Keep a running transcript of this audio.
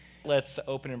Let's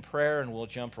open in prayer and we'll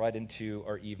jump right into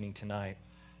our evening tonight.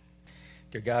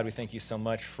 Dear God, we thank you so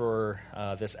much for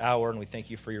this hour, and we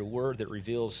thank you for your word that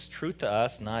reveals truth to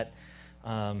us, not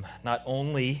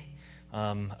only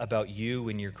about you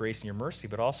and your grace and your mercy,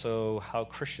 but also how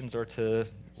Christians are to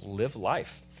live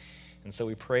life. And so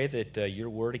we pray that your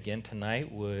word again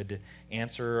tonight would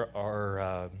answer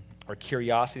our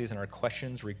curiosities and our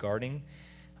questions regarding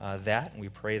that. And we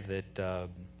pray that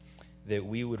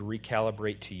we would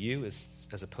recalibrate to you as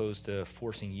opposed to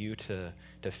forcing you to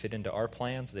fit into our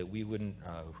plans, that we wouldn't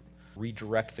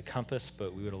redirect the compass,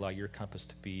 but we would allow your compass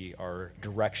to be our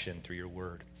direction through your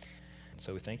word.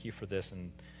 So we thank you for this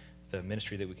and the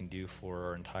ministry that we can do for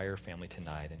our entire family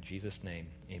tonight. In Jesus' name,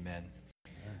 amen.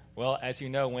 Well, as you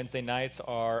know, Wednesday nights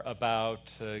are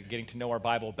about getting to know our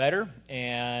Bible better,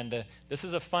 and this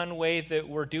is a fun way that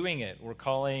we're doing it. We're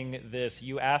calling this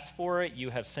You Asked For It. You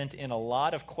have sent in a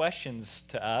lot of questions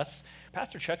to us.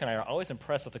 Pastor Chuck and I are always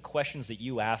impressed with the questions that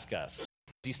you ask us.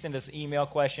 You send us email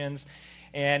questions,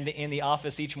 and in the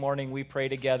office each morning we pray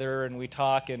together and we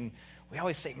talk, and we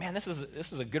always say, man, this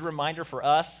is a good reminder for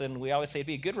us, and we always say it'd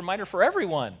be a good reminder for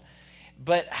everyone.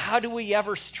 But how do we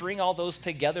ever string all those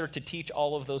together to teach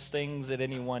all of those things at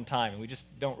any one time? And we just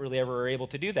don't really ever are able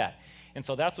to do that. And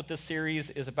so that's what this series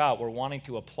is about. We're wanting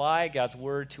to apply God's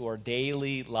word to our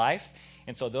daily life.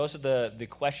 And so those are the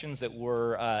questions that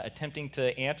we're attempting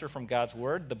to answer from God's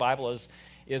word. The Bible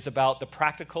is about the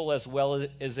practical as well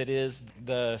as it is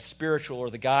the spiritual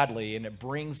or the godly, and it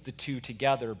brings the two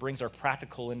together, brings our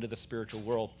practical into the spiritual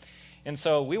world. And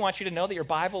so we want you to know that your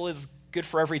Bible is good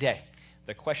for every day.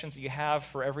 The questions that you have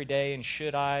for every day, and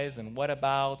should I's and what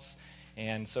abouts.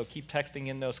 And so keep texting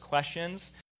in those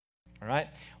questions. All right?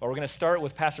 Well, we're going to start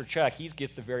with Pastor Chuck. He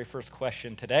gets the very first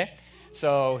question today.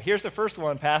 So here's the first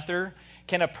one, Pastor.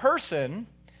 Can a person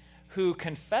who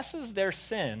confesses their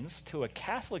sins to a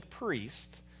Catholic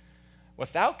priest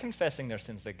without confessing their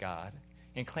sins to God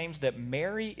and claims that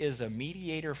Mary is a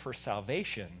mediator for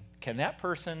salvation, can that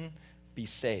person be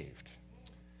saved?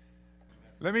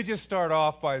 Let me just start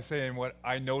off by saying what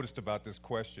I noticed about this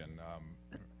question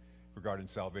regarding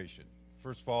salvation.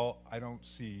 First of all, I don't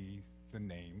see the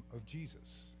name of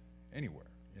Jesus anywhere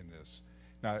in this.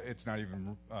 Now, it's not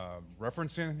even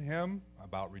referencing him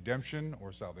about redemption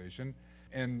or salvation.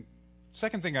 And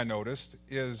second thing I noticed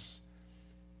is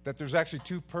that there's actually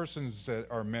two persons that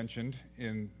are mentioned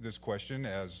in this question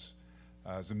as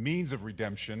a means of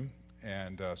redemption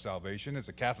and salvation. It's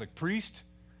a Catholic priest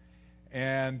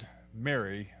and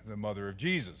Mary, the mother of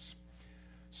Jesus.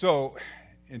 So,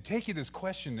 in taking this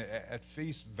question at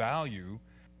face value,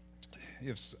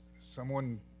 if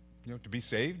someone, to be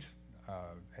saved,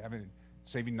 having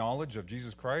saving knowledge of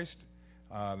Jesus Christ,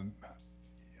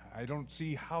 I don't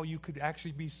see how you could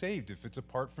actually be saved if it's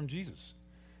apart from Jesus.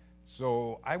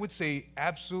 So, I would say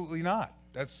absolutely not.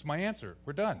 That's my answer.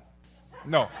 We're done.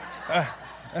 No.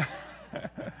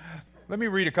 Let me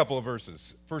read a couple of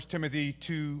verses. 1 Timothy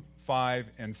 2,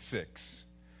 5, and 6.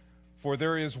 For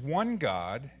there is one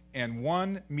God and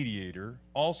one mediator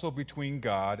also between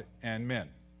God and men,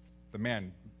 the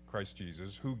man, Christ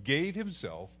Jesus, who gave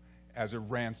himself as a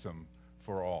ransom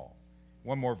for all.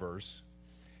 One more verse.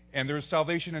 And there is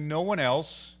salvation in no one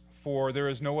else, for there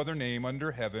is no other name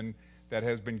under heaven that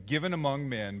has been given among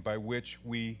men by which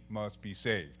we must be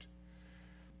saved.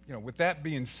 With that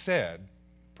being said,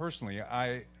 personally,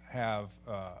 I have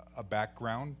a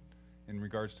background in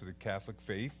regards to the Catholic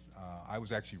faith. I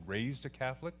was actually raised a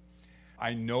Catholic.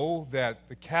 I know that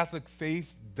the Catholic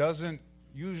faith doesn't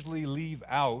usually leave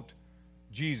out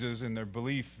Jesus and their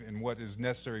belief in what is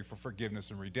necessary for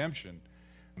forgiveness and redemption,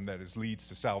 that leads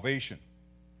to salvation.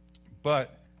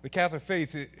 But the Catholic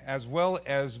faith, as well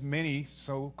as many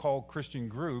so-called Christian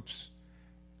groups,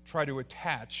 try to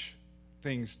attach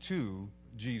things to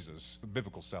Jesus, the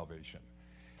biblical salvation.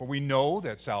 For we know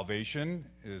that salvation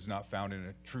is not found in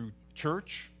a true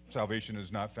church. Salvation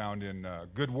is not found in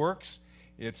good works.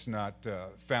 It's not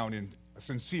found in a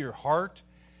sincere heart.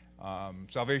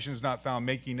 Salvation is not found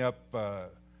making up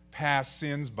past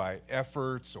sins by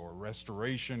efforts or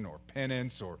restoration or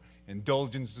penance or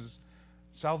indulgences.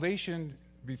 Salvation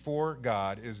before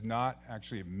God is not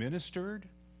actually administered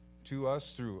to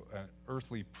us through an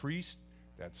earthly priest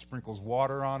that sprinkles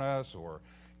water on us or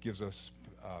gives us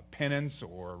penance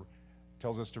or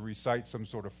tells us to recite some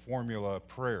sort of formula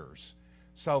prayers.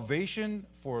 Salvation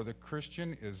for the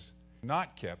Christian is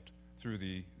not kept through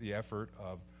the effort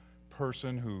of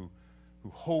person who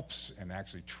hopes and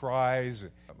actually tries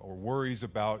or worries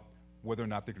about whether or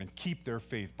not they're going to keep their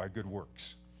faith by good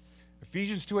works.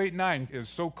 Ephesians 2:8-9 is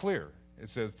so clear. It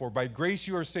says, "For by grace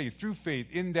you are saved through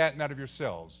faith, in that not of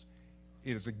yourselves.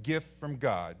 it is a gift from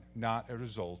God, not a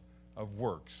result of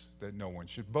works, that no one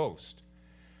should boast.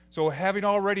 So having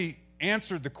already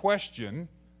answered the question,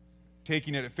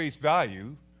 taking it at face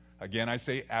value, again, I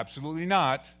say absolutely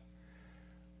not,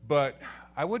 but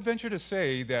I would venture to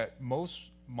say that most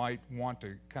might want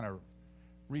to kind of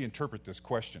reinterpret this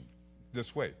question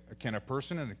this way. Can a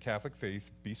person in the Catholic faith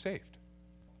be saved?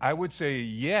 I would say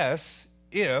yes,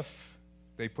 if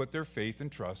they put their faith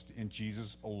and trust in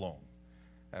Jesus alone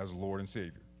as Lord and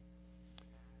Savior.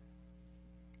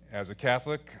 As a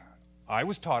Catholic, I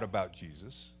was taught about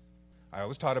Jesus. I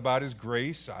was taught about his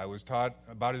grace. I was taught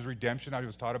about his redemption. I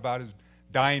was taught about his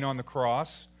dying on the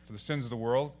cross for the sins of the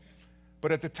world.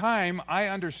 But at the time, I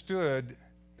understood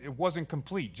it wasn't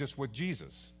complete just with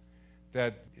Jesus,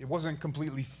 that it wasn't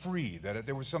completely free, that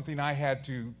there was something I had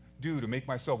to do to make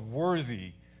myself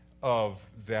worthy of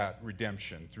that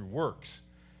redemption through works.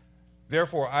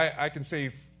 Therefore, I can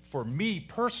say for me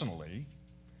personally,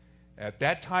 at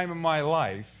that time in my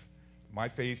life, my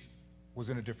faith was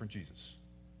in a different Jesus.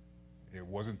 It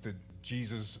wasn't the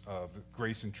Jesus of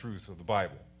grace and truth of the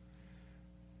Bible.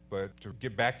 But to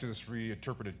get back to this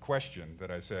reinterpreted question that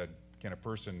I said, can a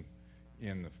person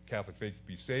in the Catholic faith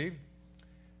be saved?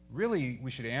 Really,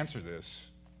 we should answer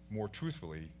this more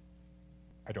truthfully.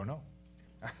 I don't know.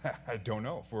 I don't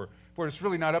know. For it's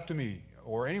really not up to me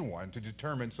or anyone to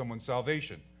determine someone's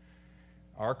salvation.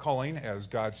 Our calling as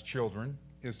God's children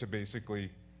is to basically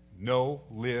know,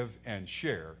 live, and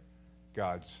share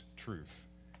God's truth,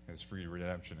 His free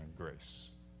redemption and grace.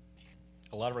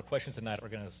 A lot of our questions tonight are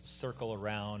going to circle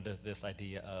around this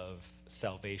idea of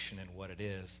salvation and what it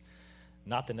is.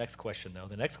 Not the next question, though.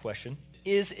 The next question,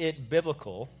 is it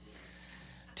biblical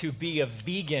to be a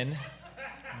vegan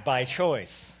by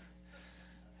choice?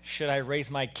 Should I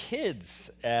raise my kids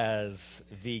as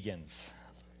vegans?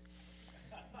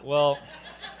 Well,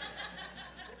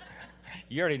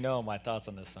 you already know my thoughts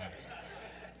on this, son.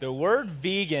 The word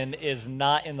vegan is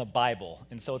not in the Bible,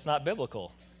 and so it's not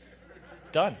biblical.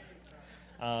 Done.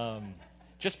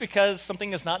 Just because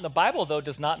something is not in the Bible, though,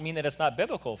 does not mean that it's not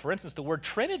biblical. For instance, the word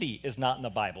Trinity is not in the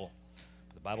Bible.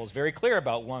 The Bible is very clear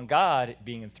about one God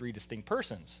being in three distinct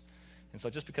persons. And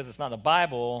so just because it's not in the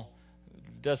Bible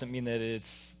doesn't mean that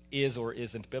it is or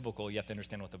isn't biblical. You have to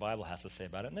understand what the Bible has to say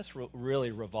about it. And this really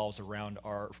revolves around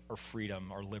our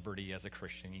freedom, our liberty as a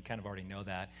Christian. You kind of already know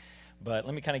that. But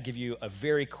let me kind of give you a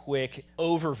very quick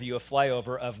overview, a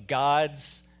flyover of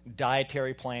God's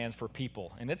dietary plans for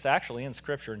people. And it's actually in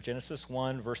Scripture. In Genesis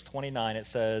 1, verse 29, it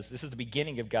says, this is the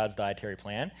beginning of God's dietary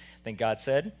plan. Then God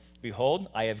said, behold,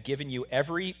 I have given you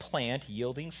every plant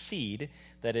yielding seed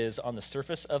that is on the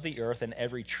surface of the earth, and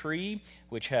every tree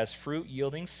which has fruit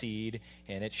yielding seed,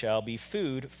 and it shall be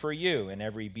food for you, and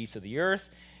every beast of the earth,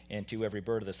 and to every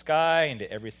bird of the sky, and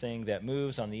to everything that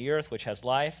moves on the earth which has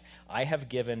life, I have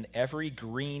given every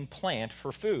green plant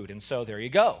for food. And so there you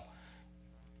go.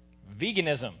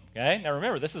 Veganism, okay? Now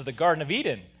remember, this is the Garden of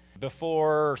Eden,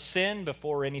 before sin,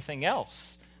 before anything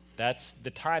else. That's the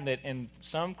time that, and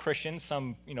some Christians,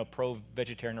 some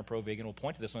pro-vegetarian or pro-vegan will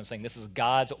point to this one saying this is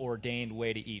God's ordained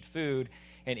way to eat food,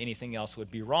 and anything else would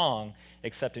be wrong,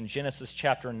 except in Genesis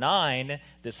chapter 9,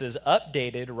 this is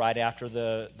updated right after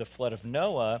the flood of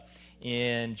Noah.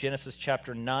 In Genesis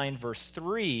chapter 9, verse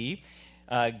 3,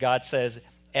 God says,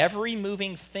 every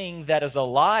moving thing that is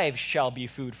alive shall be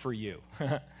food for you.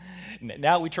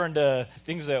 Now we turn to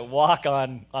things that walk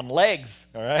on legs,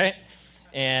 all right?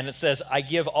 And it says, I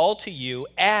give all to you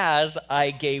as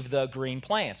I gave the green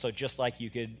plant. So just like you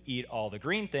could eat all the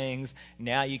green things,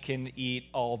 now you can eat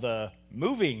all the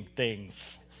moving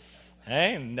things.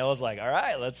 Okay? And Noah's like, all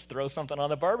right, let's throw something on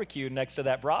the barbecue next to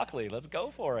that broccoli. Let's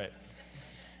go for it.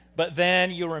 But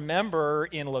then you remember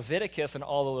in Leviticus and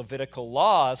all the Levitical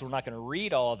laws, we're not going to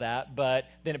read all of that, but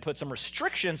then it puts some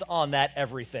restrictions on that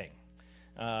everything.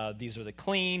 These are the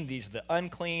clean, these are the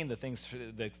unclean, the things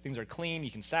are clean,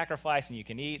 you can sacrifice and you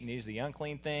can eat, and these are the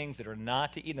unclean things that are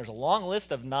not to eat. And there's a long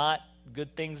list of not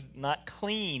good things, not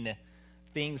clean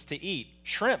things to eat.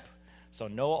 Shrimp. So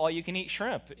no all-you-can-eat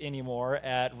shrimp anymore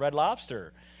at Red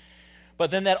Lobster. But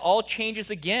then that all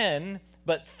changes again,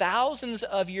 but thousands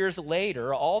of years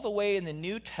later, all the way in the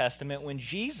New Testament, when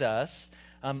Jesus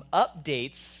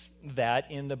updates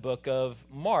that in the book of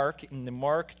Mark, in the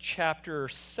Mark chapter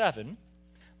 7,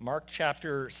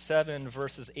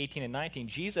 verses 18 and 19,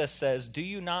 Jesus says, do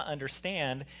you not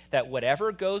understand that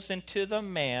whatever goes into the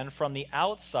man from the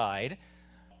outside,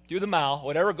 through the mouth,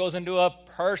 whatever goes into a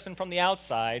person from the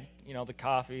outside, the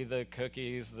coffee, the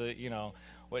cookies,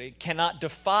 it cannot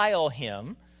defile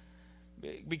him,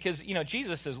 because,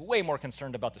 Jesus is way more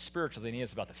concerned about the spiritual than he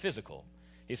is about the physical.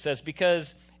 He says,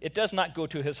 because it does not go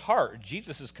to his heart.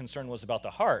 Jesus' concern was about the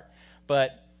heart,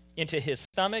 but into his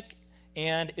stomach,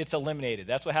 and it's eliminated.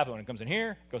 That's what happens when it comes in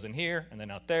here, goes in here, and then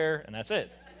out there, and that's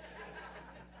it.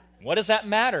 What does that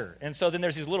matter? And so then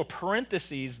there's these little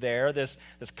parentheses there, this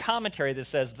commentary that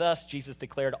says, thus Jesus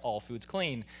declared all foods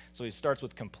clean. So he starts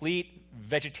with complete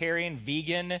vegetarian,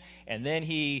 vegan, and then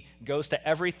he goes to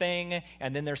everything,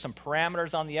 and then there's some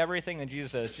parameters on the everything, and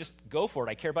Jesus says, just go for it.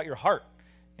 I care about your heart.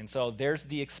 And so there's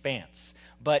the expanse.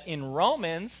 But in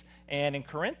Romans and in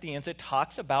Corinthians, it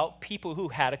talks about people who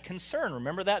had a concern.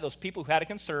 Remember that? Those people who had a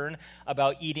concern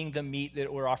about eating the meat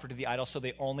that were offered to the idol, so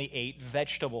they only ate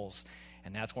vegetables.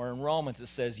 And that's where in Romans it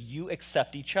says you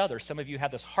accept each other. Some of you have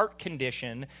this heart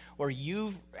condition where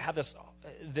you have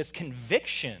this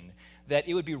conviction that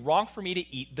it would be wrong for me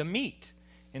to eat the meat.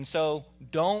 And so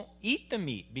don't eat the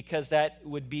meat because that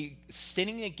would be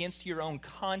sinning against your own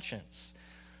conscience.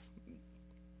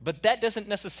 But that doesn't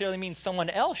necessarily mean someone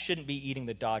else shouldn't be eating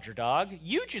the Dodger dog.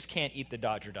 You just can't eat the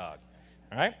Dodger dog.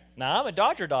 All right? Now, I'm a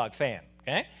Dodger dog fan,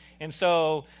 okay? And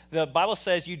so the Bible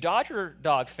says you Dodger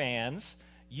dog fans,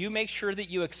 you make sure that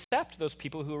you accept those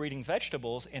people who are eating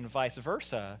vegetables and vice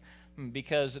versa,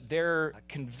 because their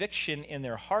conviction in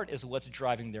their heart is what's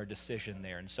driving their decision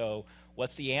there. And so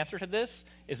what's the answer to this?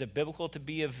 Is it biblical to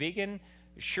be a vegan?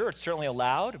 Sure, it's certainly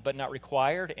allowed, but not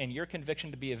required. And your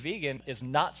conviction to be a vegan is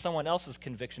not someone else's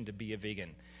conviction to be a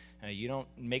vegan. You don't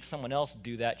make someone else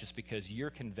do that just because you're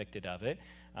convicted of it.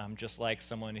 Just like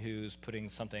someone who's putting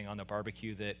something on the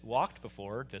barbecue that walked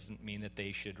before doesn't mean that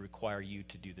they should require you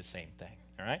to do the same thing.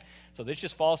 All right? So this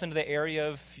just falls into the area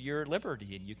of your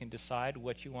liberty, and you can decide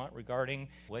what you want regarding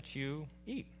what you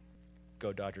eat.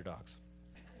 Go Dodger Dogs.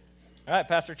 All right,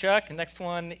 Pastor Chuck, the next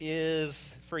one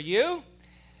is for you.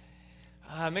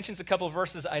 Mentions a couple of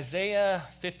verses, Isaiah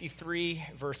 53,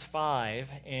 verse 5,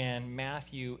 and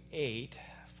Matthew 8,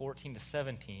 14 to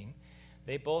 17.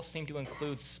 They both seem to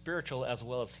include spiritual as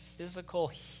well as physical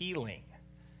healing.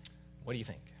 What do you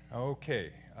think?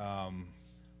 Okay.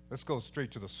 Let's go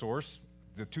straight to the source,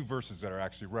 the two verses that are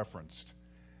actually referenced.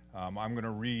 I'm going to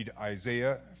read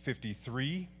Isaiah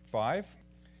 53, 5.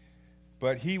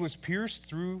 But he was pierced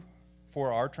through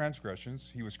for our transgressions.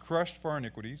 He was crushed for our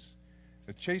iniquities.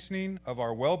 The chastening of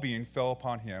our well-being fell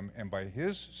upon him, and by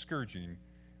his scourging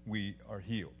we are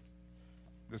healed.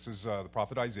 This is the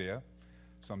prophet Isaiah,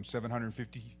 some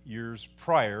 750 years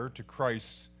prior to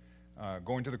Christ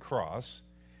going to the cross.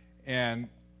 And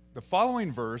the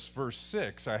following verse, verse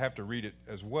 6, I have to read it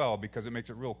as well because it makes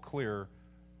it real clear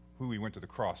who he went to the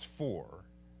cross for.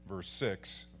 Verse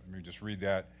 6, let me just read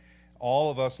that.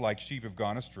 All of us like sheep have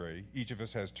gone astray. Each of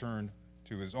us has turned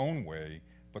to his own way,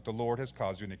 but the Lord has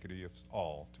caused the iniquity of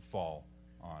all to fall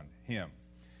on him.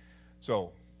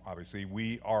 So, obviously,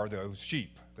 we are those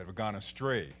sheep that have gone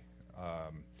astray,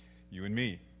 you and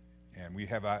me. And we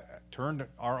have turned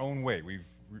our own way. We've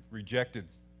rejected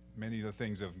many of the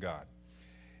things of God.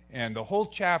 And the whole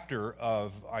chapter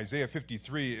of Isaiah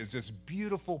 53 is this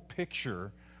beautiful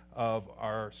picture of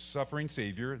our suffering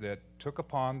Savior that took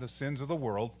upon the sins of the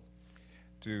world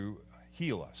to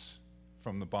heal us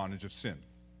from the bondage of sin.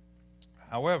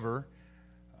 However,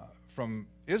 from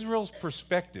Israel's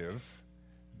perspective,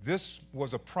 this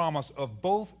was a promise of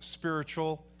both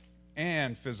spiritual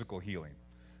and physical healing.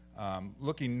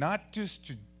 Looking not just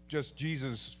to just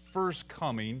Jesus' first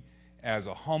coming as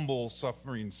a humble,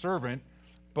 suffering servant,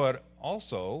 but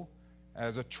also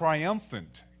as a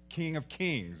triumphant King of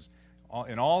Kings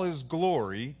in all his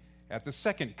glory at the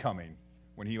second coming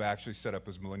when he actually set up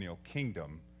his millennial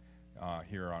kingdom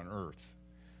here on earth.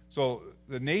 So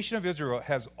the nation of Israel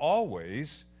has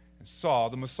always saw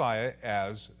the Messiah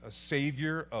as a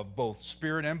savior of both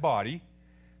spirit and body,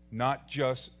 not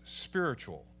just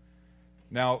spiritual.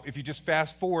 Now, if you just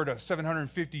fast forward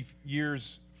 750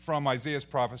 years from Isaiah's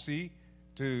prophecy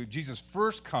to Jesus'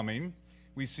 first coming,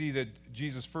 we see that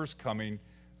Jesus' first coming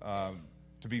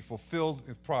to be fulfilled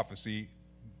with prophecy,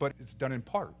 but it's done in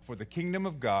part. For the kingdom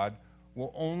of God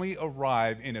will only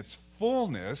arrive in its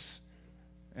fullness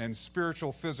and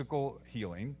spiritual, physical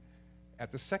healing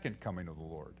at the second coming of the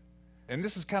Lord. And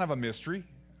this is kind of a mystery,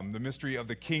 the mystery of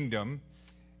the kingdom,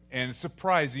 and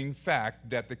surprising fact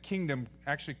that the kingdom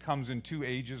actually comes in two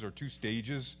ages or two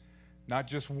stages, not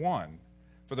just one.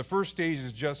 For the first stage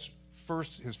is just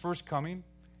his first coming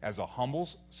as a humble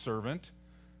servant,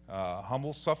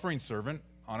 humble suffering servant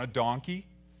on a donkey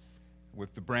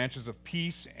with the branches of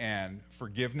peace and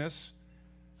forgiveness,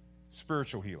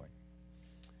 spiritual healing.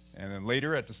 And then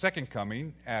later at the second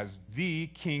coming as the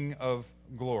King of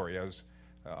glory, as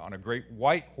on a great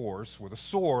white horse with a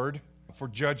sword for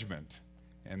judgment,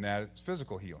 and that it's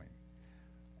physical healing.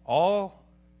 All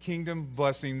kingdom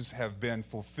blessings have been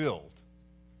fulfilled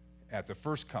at the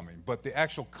first coming, but the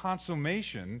actual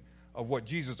consummation of what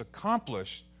Jesus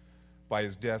accomplished by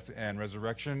his death and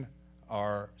resurrection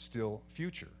are still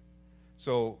future.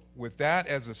 So with that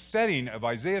as a setting of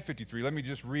Isaiah 53, let me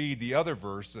just read the other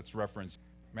verse that's referenced,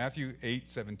 Matthew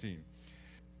 8:17.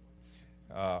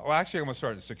 Actually, I'm going to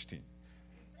start at 16.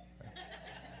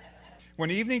 When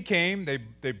evening came,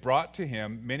 they brought to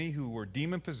him many who were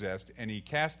demon-possessed, and he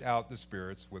cast out the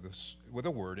spirits with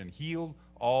a word and healed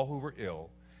all who were ill.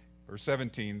 Verse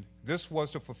 17, this was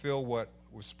to fulfill what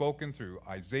was spoken through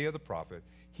Isaiah the prophet.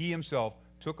 He himself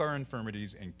took our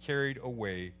infirmities and carried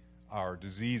away our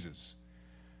diseases.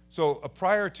 So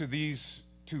prior to these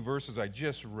two verses I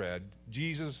just read,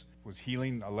 Jesus was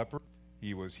healing a leper.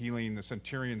 He was healing the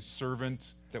centurion's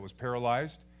servant that was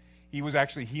paralyzed. He was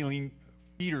actually healing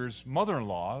Peter's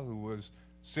mother-in-law who was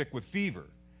sick with fever.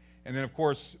 And then, of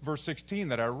course, verse 16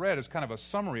 that I read is kind of a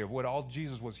summary of what all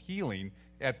Jesus was healing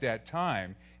at that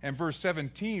time. And verse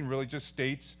 17 really just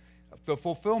states the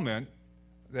fulfillment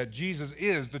that Jesus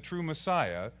is the true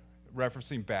Messiah,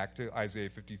 referencing back to Isaiah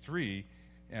 53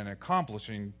 and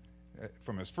accomplishing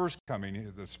from his first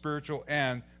coming the spiritual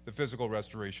and the physical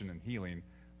restoration and healing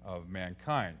of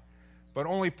mankind. But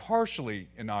only partially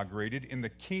inaugurated in the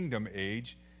kingdom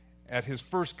age at his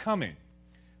first coming.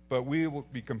 But we will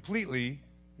be completely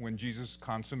when Jesus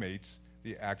consummates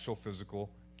the actual physical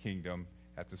kingdom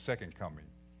at the second coming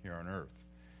here on earth.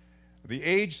 The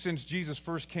age since Jesus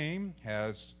first came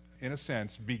has, in a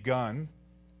sense, begun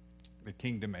the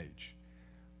kingdom age.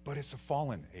 But it's a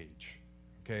fallen age,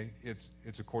 okay?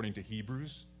 It's according to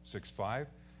Hebrews 6:5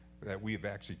 that we have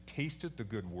actually tasted the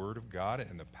good word of God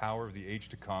and the power of the age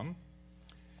to come.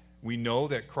 We know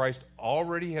that Christ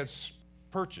already has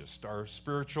purchased our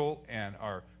spiritual and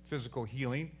our physical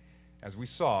healing, as we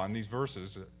saw in these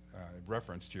verses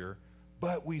referenced here,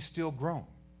 but we still groan.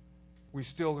 We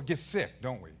still get sick,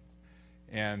 don't we?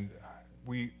 And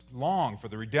we long for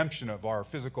the redemption of our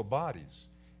physical bodies,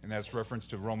 and that's referenced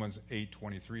to Romans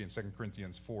 8:23 and 2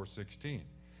 Corinthians 4:16.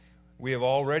 We have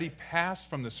already passed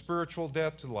from the spiritual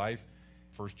death to life,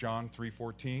 1 John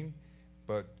 3:14,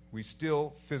 but we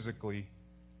still physically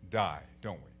die,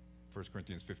 don't we? 1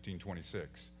 Corinthians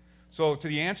 15:26. So to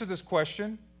the answer to this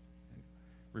question,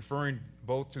 referring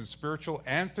both to spiritual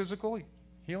and physical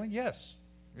healing, yes,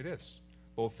 it is.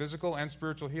 Both physical and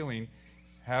spiritual healing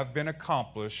have been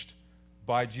accomplished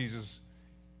by Jesus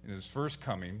in his first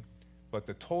coming, but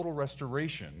the total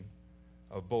restoration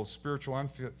of both spiritual and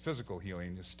physical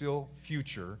healing is still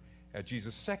future at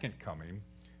Jesus' second coming,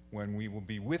 when we will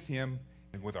be with him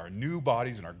and with our new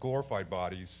bodies and our glorified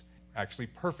bodies, actually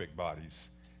perfect bodies,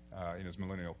 in his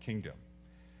millennial kingdom.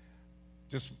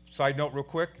 Just side note real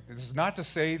quick, this is not to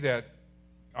say that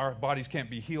our bodies can't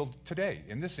be healed today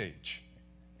in this age.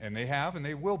 And they have, and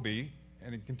they will be,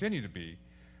 and they continue to be.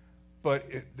 But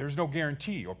there's no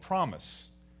guarantee or promise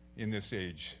in this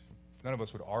age. None of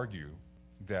us would argue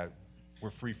that we're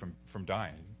free from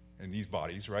dying in these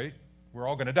bodies, right? We're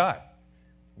all going to die.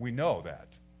 We know that.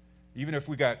 Even if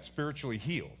we got spiritually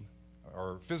healed,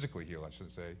 or physically healed, I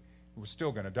should say, we're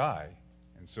still going to die.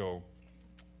 And so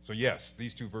yes,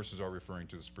 these two verses are referring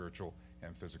to the spiritual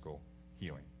and physical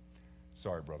healing.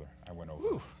 Sorry, brother, I went over.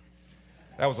 Whew.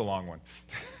 That was a long one.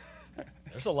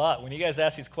 There's a lot. When you guys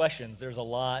ask these questions, there's a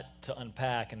lot to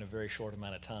unpack in a very short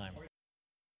amount of time.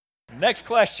 Next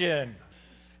question.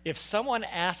 If someone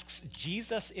asks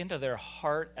Jesus into their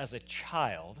heart as a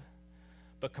child,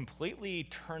 but completely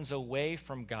turns away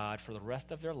from God for the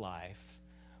rest of their life,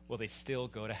 will they still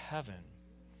go to heaven?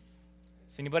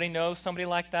 Does anybody know somebody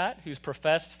like that who's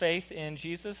professed faith in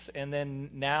Jesus and then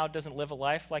now doesn't live a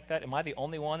life like that? Am I the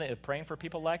only one that is praying for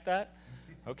people like that?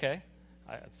 Okay.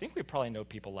 I think we probably know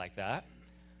people like that.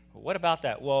 But what about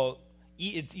that? Well,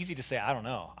 it's easy to say, I don't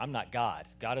know. I'm not God.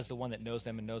 God is the one that knows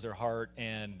them and knows their heart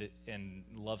and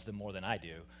loves them more than I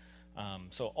do.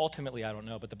 So ultimately, I don't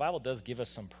know. But the Bible does give us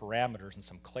some parameters and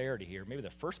some clarity here. Maybe the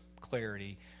first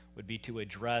clarity would be to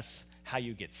address how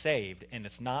you get saved, and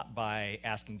it's not by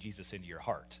asking Jesus into your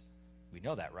heart. We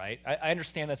know that, right? I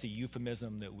understand that's a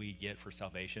euphemism that we get for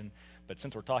salvation, but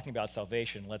since we're talking about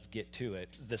salvation, let's get to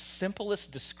it. The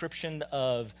simplest description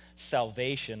of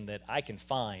salvation that I can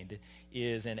find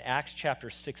is in Acts chapter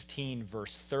 16,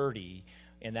 verse 30,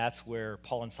 and that's where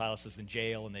Paul and Silas is in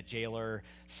jail, and the jailer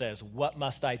says, "What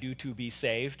must I do to be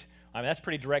saved?" I mean, that's a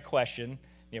pretty direct question.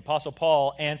 The Apostle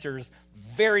Paul answers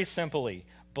very simply,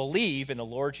 "Believe in the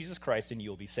Lord Jesus Christ and you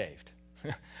will be saved."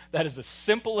 That is the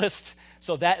simplest.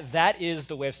 So that is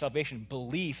the way of salvation,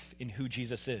 belief in who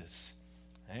Jesus is.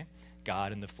 Okay?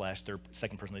 God in the flesh, third,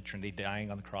 second person of the Trinity,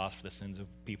 dying on the cross for the sins of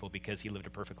people because he lived a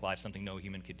perfect life, something no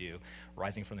human could do,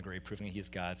 rising from the grave, proving that he is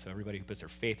God. So everybody who puts their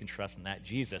faith and trust in that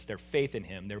Jesus, their faith in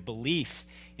him, their belief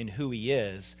in who he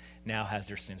is, now has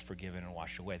their sins forgiven and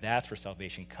washed away. That's where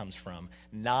salvation comes from,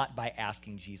 not by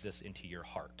asking Jesus into your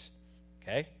heart.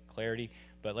 Okay? Clarity?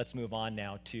 But let's move on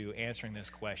now to answering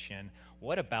this question.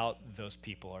 What about those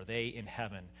people? Are they in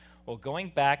heaven? Well, going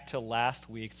back to last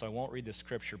week, so I won't read the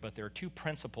scripture, but there are two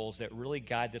principles that really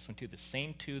guide this one too, the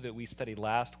same two that we studied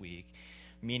last week,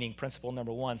 meaning principle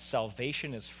number one,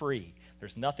 salvation is free.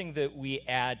 There's nothing that we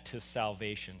add to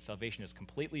salvation. Salvation is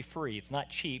completely free. It's not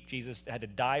cheap. Jesus had to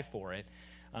die for it,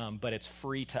 but it's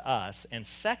free to us. And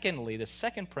secondly, the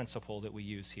second principle that we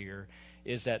use here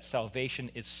is that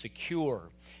salvation is secure,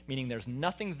 meaning there's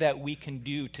nothing that we can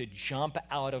do to jump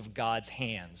out of God's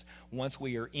hands. Once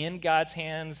we are in God's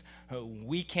hands,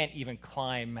 we can't even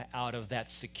climb out of that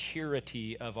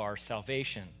security of our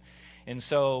salvation. And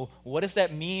so what does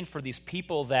that mean for these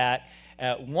people that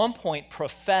at one point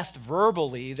professed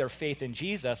verbally their faith in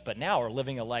Jesus, but now are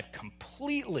living a life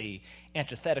completely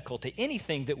antithetical to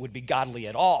anything that would be godly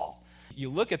at all? You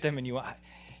look at them and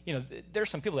there's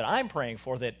some people that I'm praying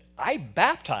for that I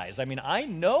baptized. I mean, I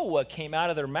know what came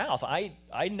out of their mouth. I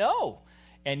know.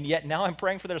 And yet now I'm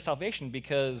praying for their salvation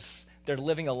because they're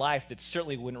living a life that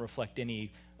certainly wouldn't reflect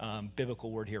any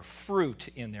biblical word here, fruit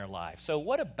in their life. So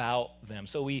what about them?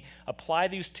 So we apply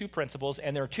these two principles,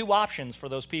 and there are two options for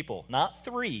those people. Not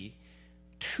three,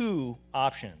 two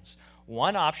options.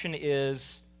 One option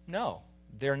is no,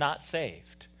 they're not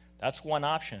saved. That's one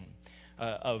option.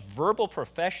 A verbal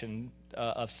profession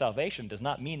of salvation does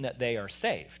not mean that they are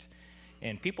saved.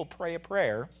 And people pray a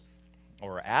prayer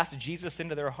or ask Jesus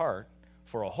into their heart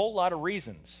for a whole lot of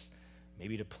reasons.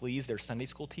 Maybe to please their Sunday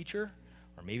school teacher,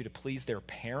 or maybe to please their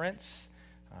parents,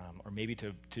 or maybe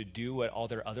to do what all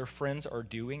their other friends are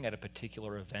doing at a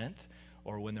particular event,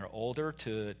 or when they're older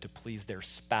to please their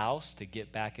spouse, to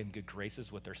get back in good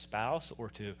graces with their spouse, or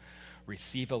to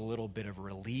receive a little bit of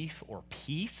relief or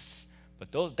peace.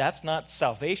 But that's not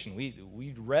salvation.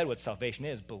 We read what salvation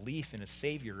is, belief in a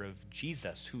Savior of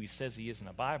Jesus, who he says he is in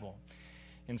the Bible.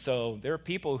 And so there are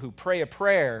people who pray a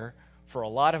prayer for a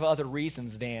lot of other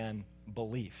reasons than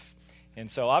belief.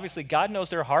 And so obviously God knows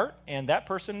their heart, and that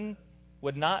person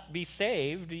would not be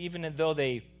saved even though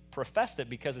they professed it,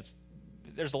 because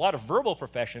there's a lot of verbal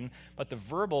profession, but the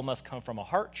verbal must come from a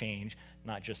heart change,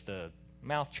 not just the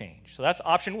mouth change. So that's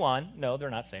option one. No,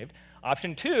 they're not saved.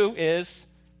 Option two is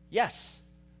yes,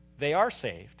 they are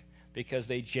saved because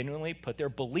they genuinely put their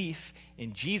belief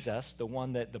in Jesus, the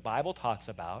one that the Bible talks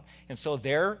about, and so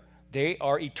they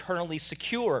are eternally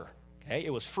secure. Okay? It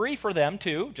was free for them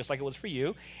too, just like it was for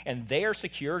you, and they are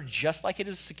secure just like it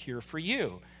is secure for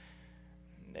you.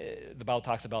 The Bible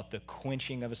talks about the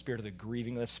quenching of the Spirit, or the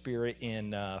grieving of the Spirit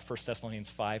in 1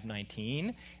 Thessalonians 5:19,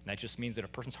 and that just means that a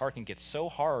person's heart can get so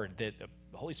hard that the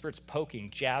Holy Spirit's poking,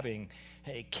 jabbing,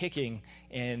 kicking,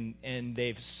 and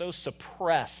they've so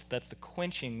suppressed, that's the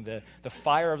quenching, the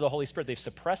fire of the Holy Spirit, they've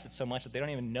suppressed it so much that they don't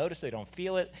even notice, they don't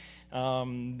feel it,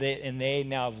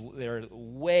 they're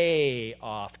way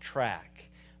off track.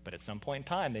 But at some point in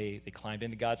time, they climbed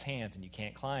into God's hands, and you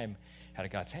can't climb out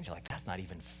of God's hands. You're like, that's not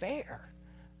even fair.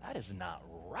 That is not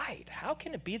right. How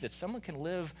can it be that someone can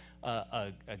live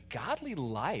a godly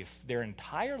life their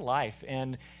entire life,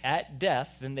 and at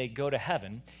death, then they go to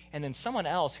heaven, and then someone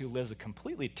else who lives a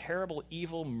completely terrible,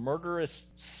 evil, murderous,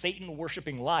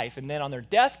 Satan-worshiping life, and then on their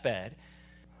deathbed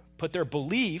put their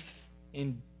belief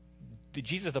in the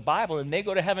Jesus of the Bible, and they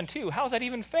go to heaven too? How is that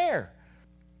even fair?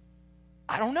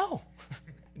 I don't know.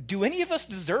 Do any of us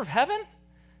deserve heaven?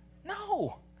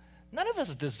 No. None of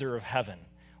us deserve heaven.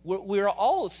 We're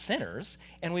all sinners,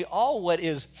 and what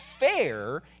is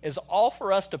fair is all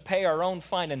for us to pay our own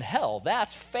fine in hell.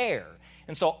 That's fair.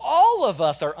 And so all of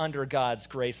us are under God's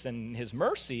grace and his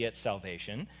mercy at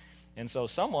salvation. And so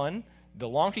the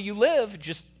longer you live,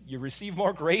 you receive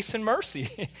more grace and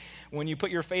mercy when you put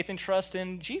your faith and trust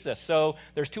in Jesus. So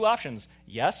there's two options.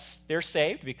 Yes, they're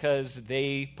saved because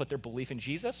they put their belief in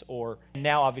Jesus, or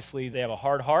now obviously they have a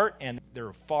hard heart and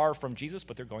they're far from Jesus,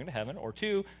 but they're going to heaven. Or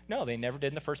two, no, they never did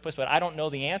in the first place, but I don't know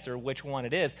the answer which one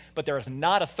it is. But there is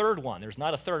not a third one. There's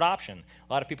not a third option.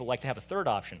 A lot of people like to have a third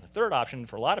option. The third option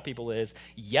for a lot of people is,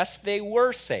 yes, they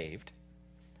were saved,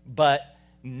 but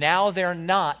now they're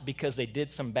not because they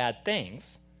did some bad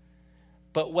things.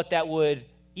 But what that would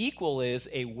equal is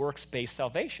a works-based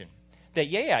salvation. That,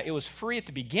 it was free at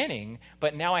the beginning,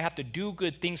 but now I have to do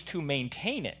good things to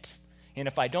maintain it. And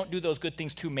if I don't do those good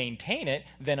things to maintain it,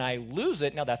 then I lose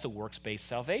it. Now that's a works-based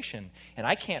salvation. And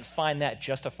I can't find that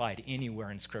justified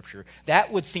anywhere in Scripture.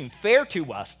 That would seem fair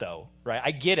to us, though, right?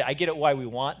 I get it. I get it why we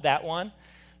want that one.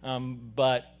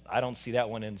 But I don't see that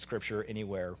one in Scripture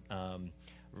anywhere.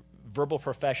 Verbal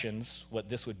professions, what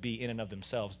this would be in and of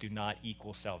themselves, do not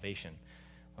equal salvation.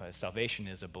 Salvation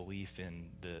is a belief in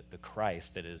the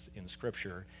Christ that is in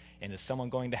Scripture. And is someone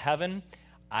going to heaven?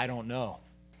 I don't know.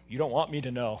 You don't want me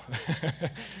to know.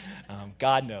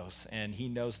 God knows, and he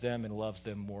knows them and loves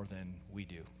them more than we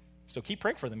do. So keep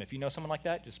praying for them. If you know someone like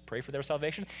that, just pray for their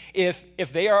salvation.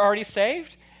 If they are already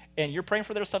saved and you're praying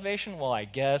for their salvation, well, I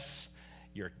guess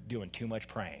you're doing too much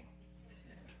praying.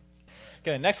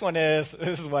 Okay, the next one is,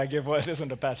 this is why I give this one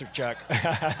to Pastor Chuck.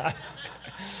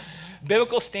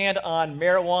 Biblical stand on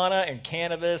marijuana and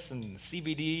cannabis and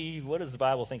CBD. What does the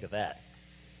Bible think of that?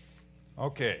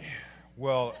 Okay,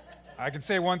 well, I can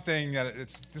say one thing, that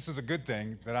this is a good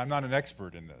thing, that I'm not an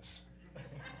expert in this.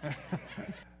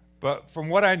 But from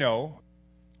what I know,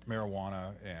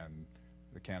 marijuana and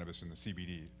the cannabis and the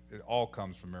CBD, it all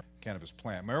comes from cannabis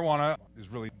plant. Marijuana is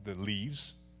really the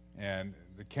leaves, and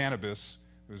the cannabis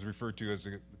is referred to as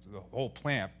the whole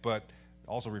plant, but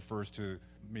also refers to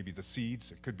maybe the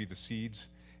seeds. It could be the seeds.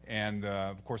 And,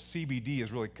 of course, CBD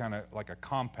is really kind of like a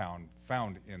compound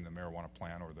found in the marijuana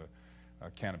plant or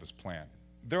the cannabis plant.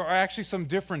 There are actually some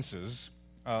differences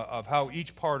of how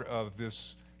each part of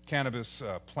this cannabis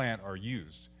plant are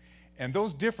used. And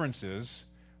those differences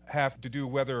have to do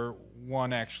whether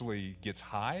one actually gets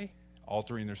high,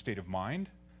 altering their state of mind,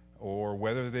 or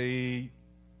whether they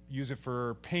use it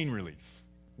for pain relief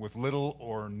with little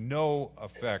or no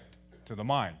effect to the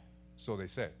mind, so they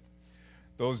say.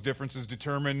 Those differences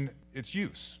determine its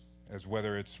use, as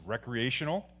whether it's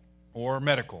recreational or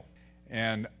medical.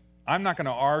 And I'm not going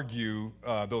to argue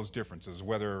those differences,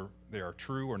 whether they are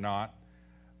true or not,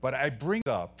 but I bring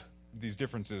up these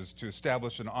differences to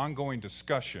establish an ongoing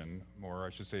discussion, or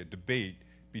I should say a debate,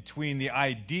 between the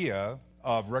idea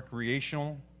of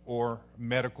recreational or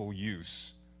medical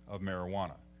use of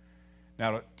marijuana.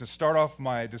 Now, to start off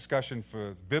my discussion for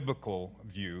the biblical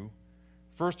view,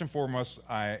 first and foremost,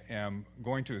 I am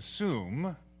going to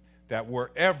assume that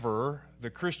wherever the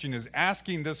Christian is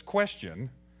asking this question,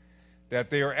 that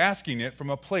they are asking it from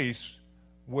a place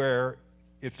where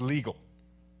it's legal.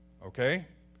 Okay?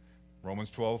 Romans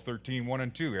 12:13, 1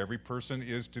 and 2. Every person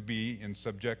is to be in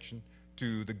subjection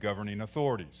to the governing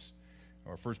authorities.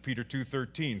 Or 1 Peter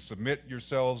 2:13, submit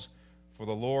yourselves for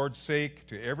the Lord's sake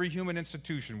to every human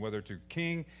institution, whether to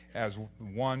king as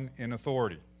one in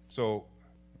authority. So,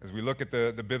 as we look at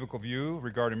the biblical view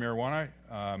regarding marijuana,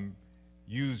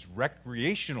 used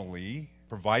recreationally,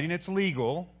 providing it's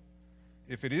legal.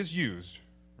 If it is used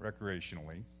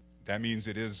recreationally, that means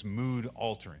it is mood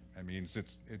altering. That means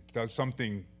it does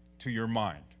something to your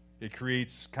mind. It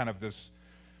creates kind of this,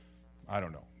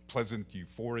 pleasant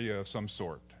euphoria of some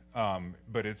sort.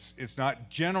 But it's not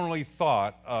generally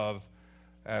thought of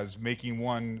as making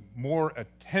one more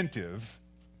attentive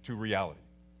to reality.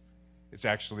 It's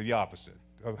actually the opposite,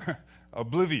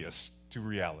 oblivious to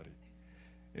reality.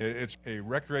 It's a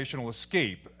recreational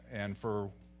escape, and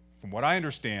from what I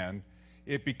understand,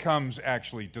 it becomes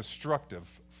actually destructive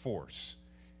force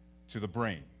to the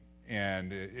brain.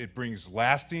 And it brings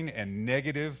lasting and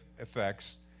negative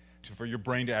effects for your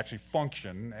brain to actually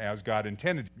function as God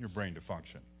intended your brain to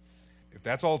function. If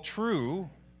that's all true,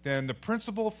 then the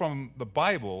principle from the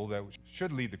Bible that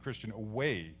should lead the Christian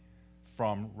away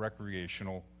from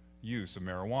recreational use of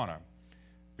marijuana,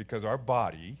 because our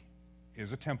body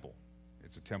is a temple.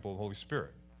 It's a temple of the Holy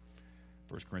Spirit.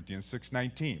 1 Corinthians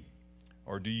 6:19.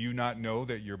 Or do you not know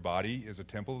that your body is a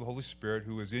temple of the Holy Spirit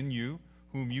who is in you,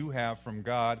 whom you have from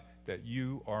God, that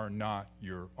you are not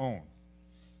your own?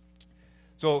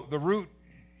 So the root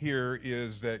here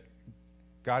is that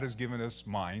God has given us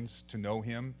minds to know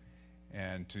him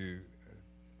and to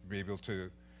be able to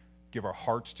give our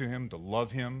hearts to him, to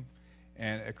love him.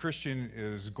 And a Christian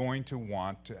is going to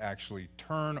want to actually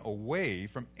turn away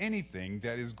from anything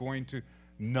that is going to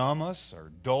numb us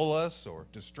or dull us or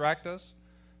distract us,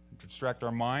 distract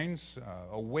our minds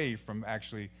away from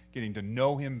actually getting to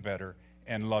know him better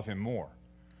and love him more.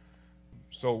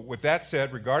 So with that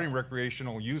said, regarding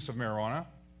recreational use of marijuana,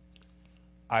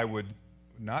 I would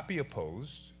not be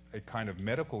opposed a kind of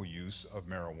medical use of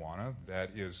marijuana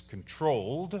that is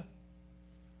controlled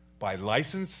by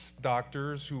licensed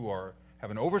doctors who have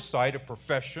an oversight of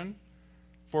profession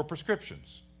for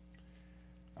prescriptions.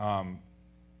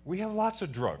 We have lots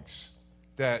of drugs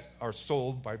that are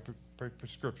sold by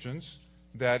prescriptions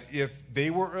that, if they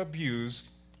were abused,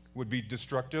 would be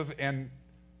destructive and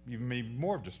even maybe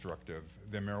more destructive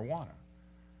than marijuana.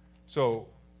 So,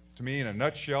 to me, in a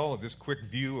nutshell, of this quick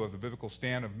view of the biblical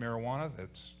stand of marijuana,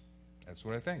 that's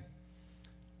what I think.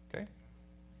 Okay?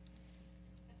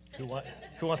 Who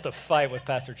wants to fight with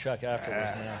Pastor Chuck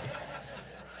afterwards now?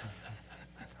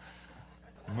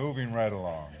 Moving right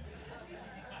along.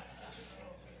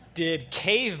 Did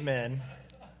cavemen...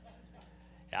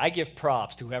 I give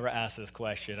props to whoever asked this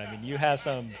question. I mean, you have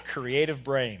some creative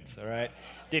brains, all right?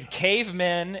 Did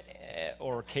cavemen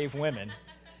or cave women,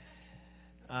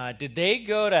 did they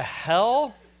go to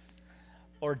hell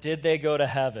or did they go to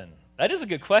heaven? That is a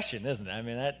good question, isn't it? I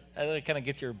mean, that kind of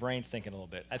gets your brains thinking a little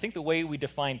bit. I think the way we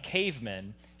define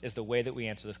cavemen is the way that we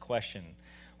answer this question.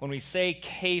 When we say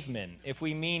cavemen, if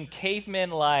we mean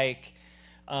cavemen like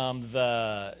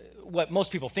what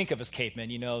most people think of as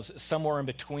cavemen, somewhere in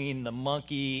between the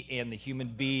monkey and the human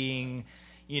being,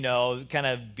 kind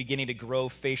of beginning to grow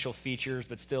facial features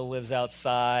but still lives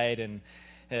outside and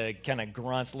kind of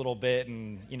grunts a little bit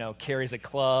and, carries a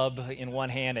club in one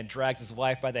hand and drags his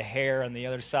wife by the hair on the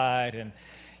other side and,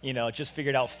 just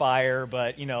figured out fire,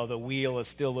 but, the wheel is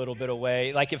still a little bit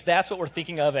away. Like if that's what we're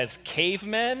thinking of as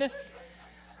cavemen,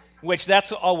 which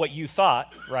that's all what you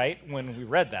thought, right, when we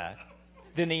read that,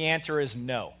 then the answer is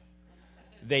no.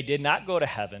 They did not go to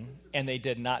heaven, and they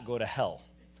did not go to hell,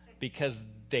 because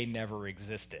they never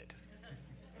existed,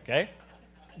 okay?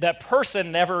 That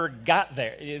person never got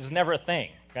there. It is never a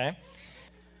thing, okay?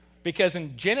 Because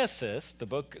in Genesis, the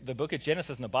book of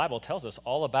Genesis in the Bible tells us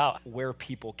all about where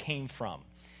people came from.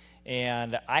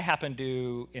 And I happen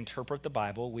to interpret the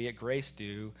Bible, we at Grace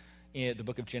do, in the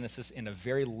book of Genesis in a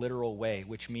very literal way,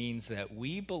 which means that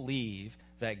we believe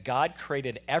that God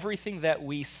created everything that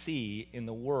we see in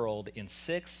the world in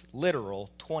 6 literal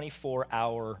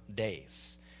 24-hour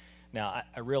days. Now,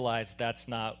 I realize that's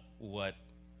not what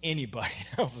anybody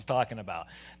else is talking about.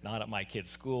 Not at my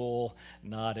kid's school,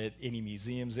 not at any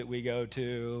museums that we go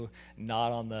to,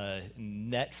 not on the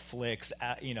Netflix,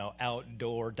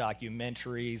 outdoor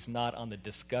documentaries, not on the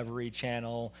Discovery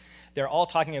Channel. They're all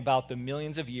talking about the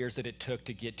millions of years that it took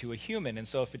to get to a human. And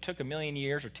so if it took 1 million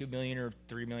years or 2 million or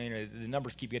 3 million, or the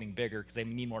numbers keep getting bigger because they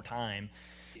need more time,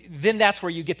 then that's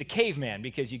where you get the caveman,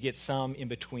 because you get some in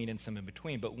between and some in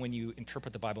between. But when you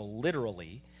interpret the Bible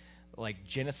literally, like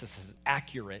Genesis is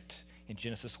accurate in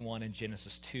Genesis 1 and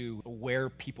Genesis 2, where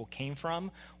people came from,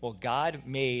 well, God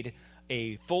made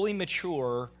a fully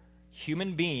mature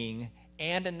human being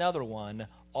and another one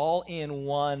all in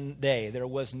one day. There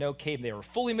was no cave. They were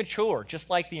fully mature, just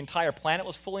like the entire planet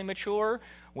was fully mature.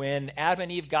 When Adam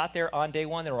and Eve got there on day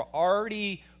 1, there were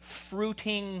already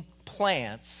fruiting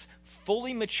plants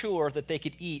fully mature that they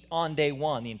could eat on day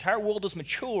 1. The entire world was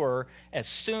mature as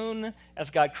soon as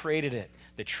God created it.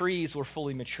 The trees were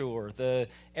fully mature.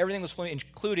 Everything was fully,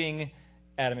 including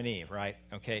Adam and Eve, right?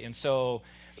 Okay, and so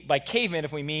by cavemen,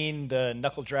 if we mean the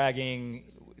knuckle dragging,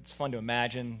 it's fun to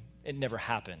imagine. It never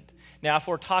happened. Now, if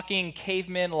we're talking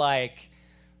cavemen like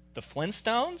the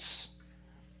Flintstones,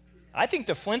 I think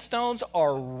the Flintstones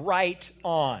are right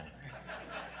on.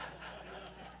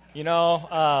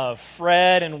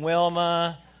 Fred and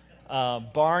Wilma,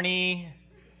 Barney.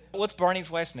 What's Barney's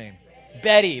wife's name?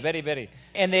 Betty.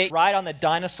 And they ride on the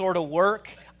dinosaur to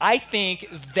work. I think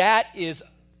that is,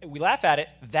 we laugh at it,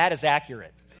 that is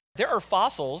accurate. There are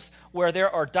fossils where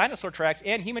there are dinosaur tracks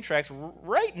and human tracks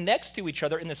right next to each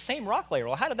other in the same rock layer.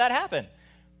 Well, how did that happen?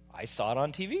 I saw it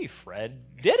on TV. Fred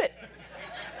did it.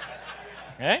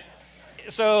 Okay?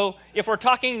 So if we're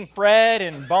talking Fred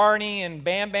and Barney and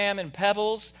Bam Bam and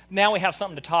Pebbles, now we have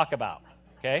something to talk about,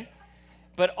 okay?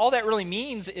 But all that really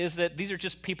means is that these are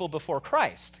just people before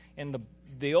Christ. And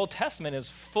the Old Testament is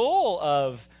full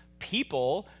of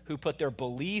people who put their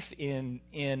belief in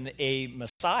a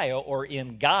Messiah or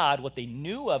in God, what they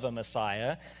knew of a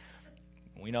Messiah.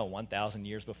 We know 1,000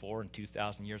 years before and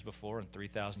 2,000 years before and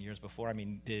 3,000 years before. I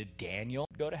mean, did Daniel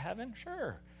go to heaven?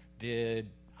 Sure. Did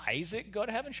Isaac go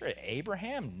to heaven? Sure.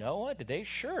 Abraham, Noah, did they?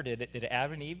 Sure. Did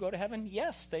Adam and Eve go to heaven?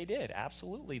 Yes, they did.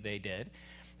 Absolutely they did.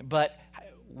 But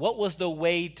what was the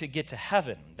way to get to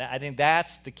heaven? I think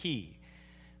that's the key.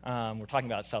 We're talking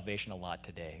about salvation a lot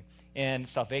today. And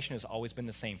salvation has always been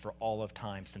the same for all of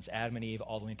time. Since Adam and Eve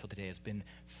all the way until today has been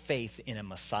faith in a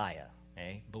Messiah.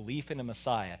 Okay? Belief in a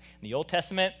Messiah. In the Old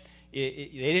Testament, they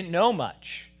didn't know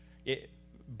much.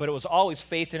 But it was always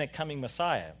faith in a coming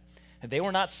Messiah. And they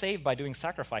were not saved by doing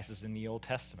sacrifices in the Old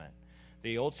Testament.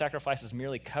 The old sacrifices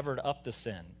merely covered up the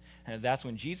sin. And that's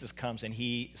when Jesus comes and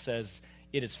he says,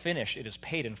 it is finished, it is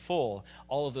paid in full.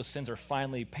 All of those sins are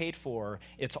finally paid for.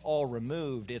 It's all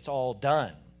removed, it's all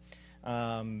done.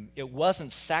 It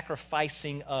wasn't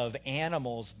sacrificing of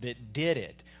animals that did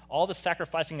it. All the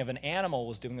sacrificing of an animal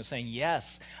was doing was saying,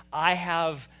 yes, I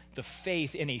have the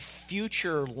faith in a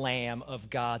future Lamb of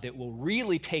God that will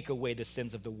really take away the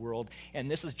sins of the world,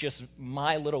 and this is just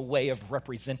my little way of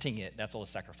representing it. That's all the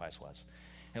sacrifice was.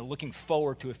 And looking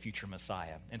forward to a future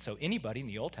Messiah. And so anybody in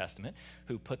the Old Testament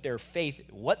who put their faith,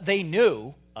 what they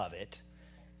knew of it,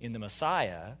 in the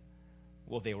Messiah,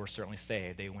 well, they were certainly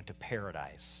saved. They went to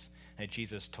paradise. And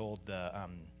Jesus told the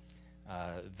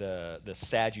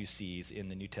Sadducees in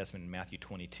the New Testament in Matthew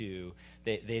 22,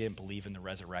 they didn't believe in the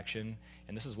resurrection.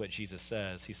 And this is what Jesus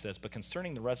says. He says, but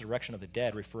concerning the resurrection of the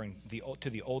dead, referring to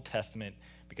the Old Testament,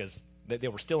 because they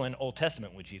were still in Old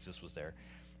Testament when Jesus was there.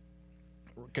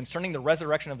 Concerning the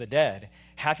resurrection of the dead,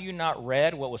 have you not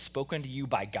read what was spoken to you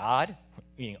by God,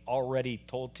 meaning already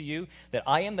told to you, that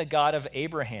I am the God of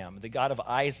Abraham, the God of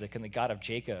Isaac, and the God of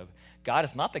Jacob? God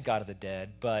is not the God of the dead,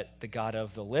 but the God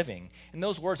of the living. And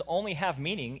those words only have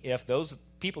meaning if those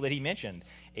people that he mentioned,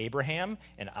 Abraham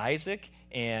and Isaac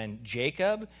and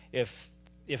Jacob, if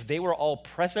they were all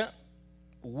present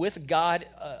with God,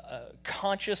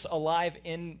 conscious, alive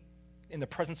in the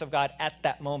presence of God at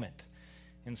that moment.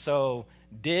 And so,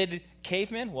 did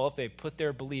cavemen? Well, if they put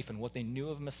their belief in what they knew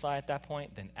of Messiah at that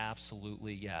point, then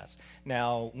absolutely yes.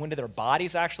 Now, when did their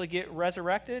bodies actually get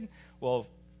resurrected? Well,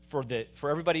 for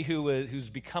everybody who's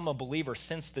become a believer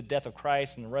since the death of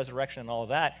Christ and the resurrection and all of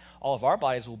that, all of our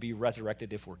bodies will be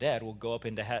resurrected if we're dead. We'll go up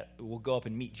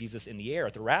and meet Jesus in the air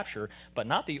at the rapture, but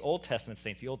not the Old Testament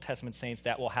saints. The Old Testament saints,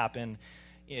 that will happen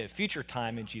in future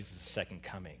time in Jesus' second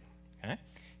coming. Okay?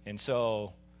 And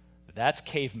so that's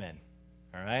cavemen.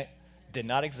 All right? Did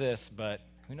not exist, but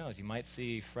who knows? You might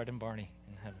see Fred and Barney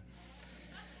in heaven.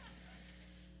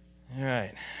 All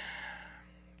right.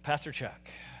 Pastor Chuck,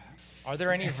 are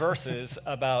there any verses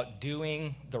about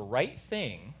doing the right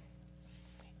thing,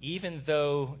 even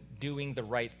though doing the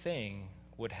right thing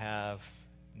would have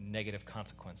negative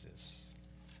consequences?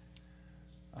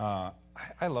 I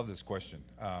love this question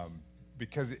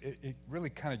because it really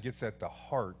kind of gets at the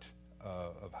heart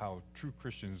of how true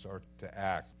Christians are to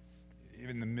act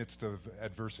in the midst of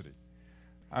adversity.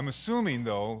 I'm assuming,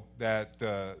 though, that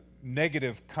the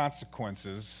negative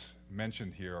consequences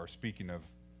mentioned here are speaking of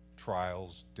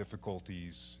trials,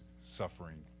 difficulties,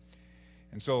 suffering.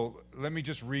 And so let me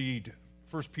just read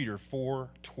 1 Peter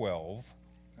 4:12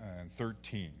 and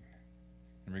 13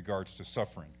 in regards to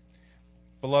suffering.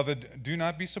 Beloved, do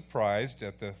not be surprised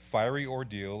at the fiery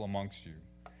ordeal amongst you,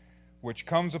 which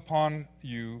comes upon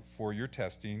you for your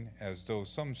testing, as though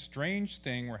some strange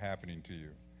thing were happening to you.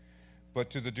 But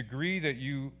to the degree that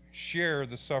you share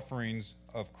the sufferings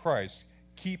of Christ,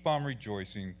 keep on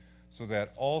rejoicing, so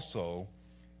that also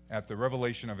at the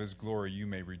revelation of his glory you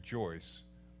may rejoice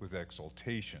with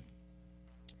exultation.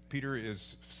 Peter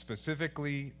is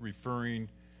specifically referring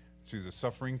to the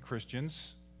suffering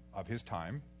Christians of his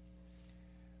time,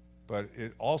 but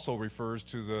it also refers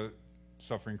to the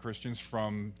suffering Christians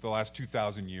from the last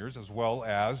 2,000 years, as well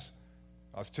as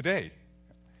us today.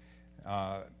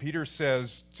 Peter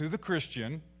says to the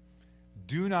Christian,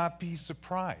 do not be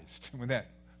surprised when that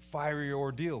fiery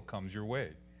ordeal comes your way.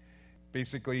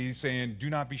 Basically, he's saying, do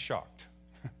not be shocked.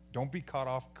 Don't be caught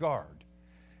off guard.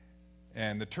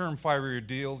 And the term fiery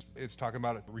ordeal, it's talking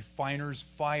about a refiner's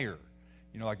fire.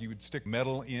 You know, like you would stick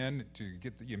metal in to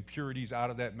get the impurities out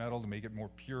of that metal to make it more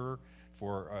pure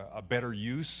for a better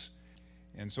use.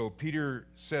 And so Peter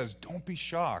says, don't be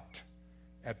shocked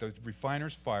at the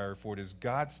refiner's fire, for it is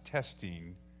God's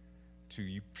testing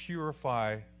to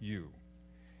purify you.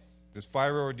 This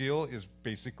fire ordeal is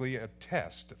basically a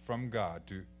test from God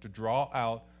to draw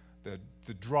out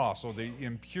the dross or the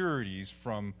impurities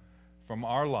from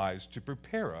our lives to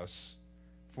prepare us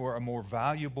for a more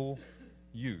valuable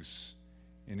use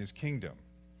in his kingdom.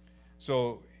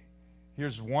 So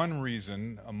here's one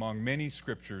reason among many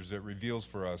scriptures that reveals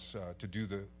for us to do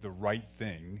the right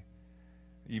thing,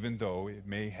 even though it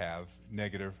may have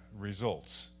negative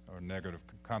results or negative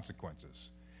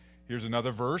consequences. Here's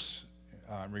another verse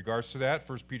in regards to that,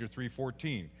 1 Peter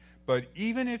 3:14. But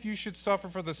even if you should suffer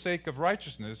for the sake of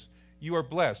righteousness, you are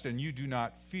blessed, and you do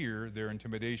not fear their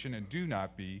intimidation, and do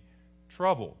not be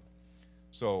troubled.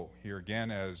 So here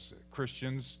again, as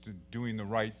Christians, doing the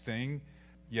right thing,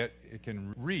 yet it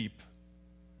can reap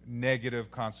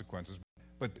negative consequences,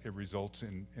 but it results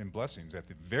in blessings at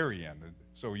the very end.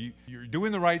 So you're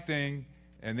doing the right thing,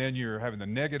 and then you're having the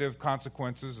negative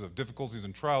consequences of difficulties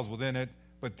and trials within it,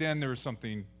 but then there's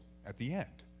something at the end,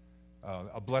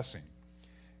 a blessing.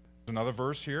 Another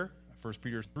verse here, 1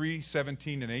 Peter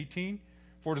 3:17 and 18.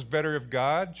 For it is better if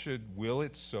God should will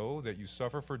it so that you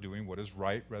suffer for doing what is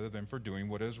right rather than for doing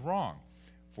what is wrong.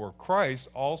 For Christ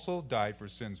also died for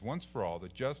sins once for all, the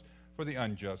just for the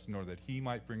unjust, in order that he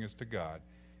might bring us to God,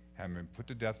 having been put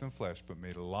to death in flesh, but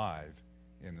made alive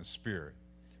in the Spirit.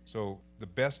 So the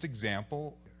best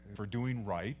example for doing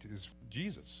right is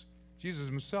Jesus. Jesus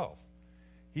himself.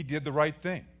 He did the right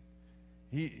thing.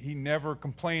 He never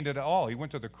complained at all. He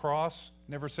went to the cross,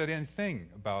 never said anything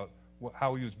about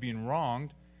how he was being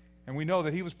wronged. And we know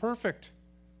that he was perfect.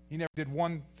 He never did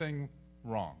one thing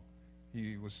wrong.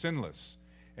 He was sinless.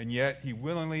 And yet he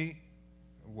willingly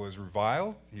was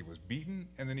reviled, he was beaten,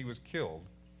 and then he was killed.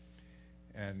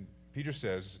 And Peter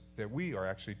says that we are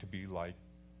actually to be like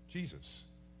Jesus,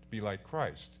 to be like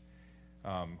Christ,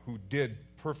 who did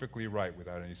perfectly right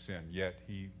without any sin, yet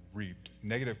he reaped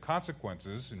negative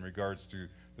consequences in regards to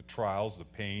the trials, the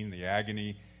pain, the agony,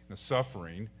 and the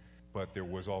suffering. But there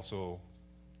was also,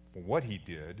 what he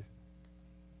did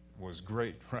was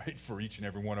great, right, for each and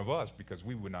every one of us, because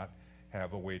we would not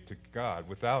have a way to God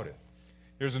without it.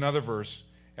 Here's another verse.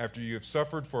 After you have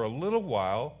suffered for a little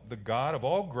while, the God of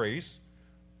all grace,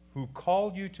 who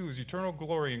called you to his eternal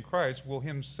glory in Christ, will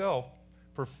himself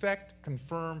perfect,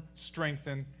 confirm,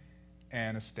 strengthen,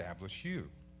 and establish you.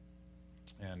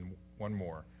 And one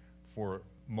more. For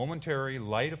momentary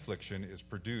light affliction is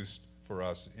produced for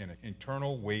us in an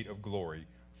eternal weight of glory,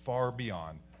 far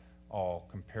beyond all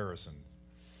comparisons.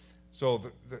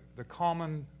 So the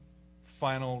common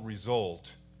final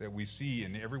result that we see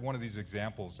in every one of these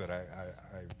examples that I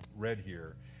read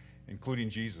here, including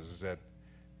Jesus, is that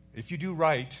if you do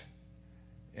right,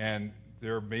 and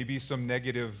there may be some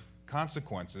negative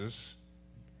consequences,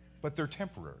 but they're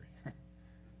temporary.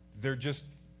 They're just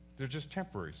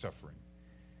temporary suffering.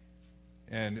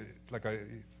 And like I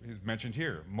mentioned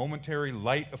here, momentary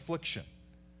light affliction.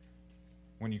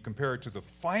 When you compare it to the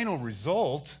final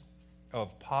result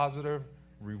of positive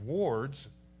rewards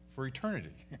for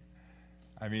eternity.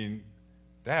 I mean,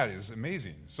 that is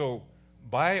amazing. So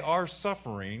by our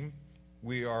suffering,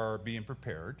 we are being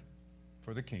prepared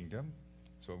for the kingdom.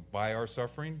 So by our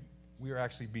suffering, we are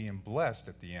actually being blessed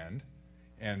at the end.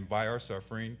 And by our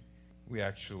suffering, we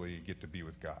actually get to be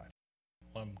with God.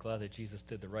 Well, I'm glad that Jesus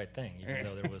did the right thing, even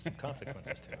though there was some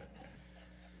consequences to it.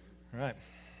 All right,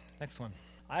 next one.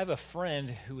 I have a friend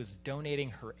who is donating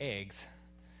her eggs.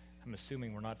 I'm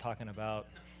assuming we're not talking about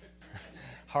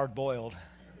hard-boiled.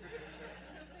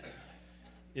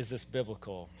 Is this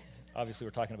biblical? Obviously,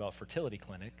 we're talking about fertility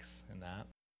clinics and that.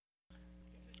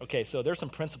 Okay, so there's some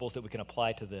principles that we can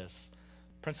apply to this.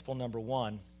 Principle number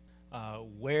one,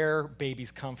 where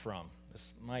babies come from.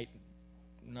 This might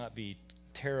not be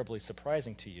terribly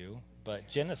surprising to you, but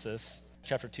Genesis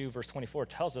chapter 2, verse 24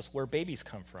 tells us where babies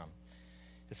come from.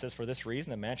 It says, for this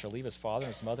reason, the man shall leave his father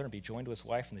and his mother and be joined to his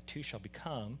wife, and the two shall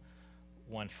become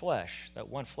one flesh. That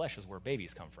one flesh is where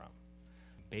babies come from.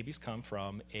 Babies come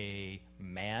from a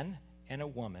man and a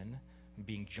woman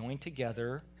being joined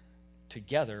together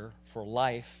for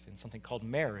life in something called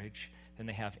marriage. Then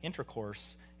they have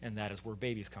intercourse, and that is where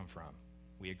babies come from.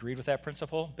 We agreed with that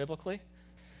principle biblically?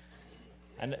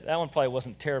 And that one probably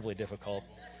wasn't terribly difficult.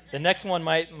 The next one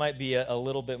might be a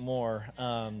little bit more.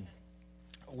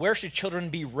 Where should children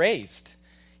be raised?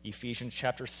 Ephesians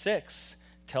chapter 6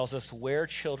 tells us where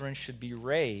children should be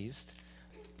raised.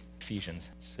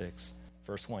 Ephesians 6,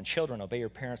 verse 1. Children, obey your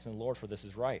parents in the Lord, for this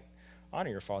is right.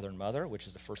 Honor your father and mother, which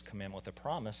is the first commandment with a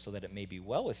promise, so that it may be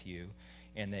well with you,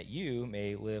 and that you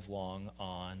may live long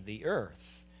on the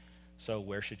earth. So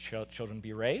where should children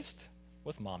be raised?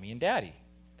 With mommy and daddy.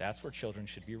 That's where children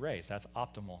should be raised. That's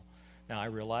optimal. Now, I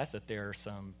realize that there are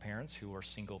some parents who are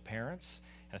single parents,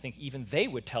 and I think even they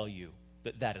would tell you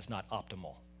that that is not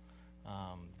optimal.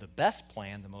 The best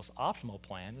plan, the most optimal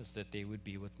plan, is that they would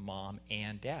be with mom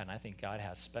and dad. And I think God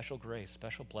has special grace,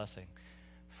 special blessing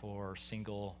for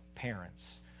single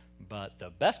parents. But the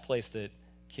best place that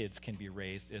kids can be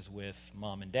raised is with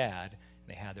mom and dad.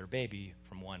 They had their baby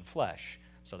from one flesh.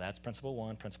 So that's principle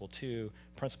one. Principle two.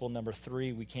 Principle number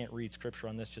three, we can't read scripture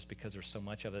on this just because there's so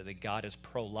much of it, that God is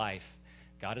pro-life.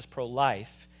 God is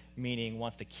pro-life, meaning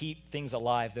wants to keep things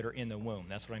alive that are in the womb.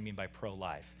 That's what I mean by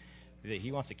pro-life. That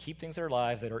he wants to keep things that are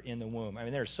alive that are in the womb. I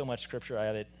mean, there's so much scripture.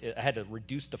 I had to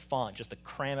reduce the font just to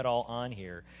cram it all on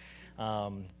here.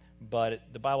 But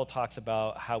the Bible talks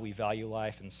about how we value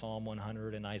life in Psalm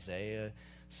 100 and Isaiah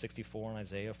 64 and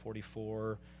Isaiah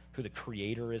 44, who the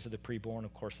creator is of the preborn.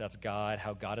 Of course, that's God,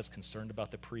 how God is concerned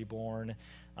about the preborn,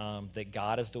 that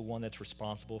God is the one that's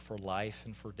responsible for life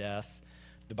and for death.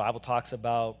 The Bible talks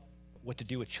about what to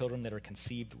do with children that are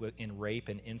conceived in rape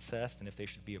and incest, and if they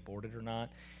should be aborted or not.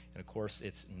 And of course,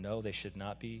 it's no, they should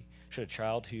not be. Should a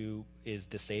child who is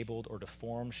disabled or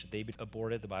deformed, should they be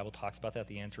aborted? The Bible talks about that.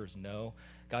 The answer is no.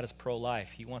 God is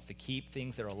pro-life. He wants to keep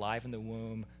things that are alive in the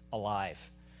womb alive.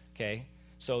 Okay?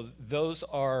 So those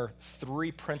are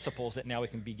three principles that now we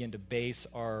can begin to base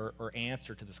our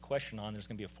answer to this question on. There's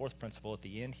going to be a fourth principle at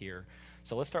the end here.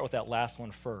 So let's start with that last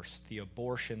one first, the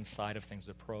abortion side of things,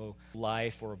 the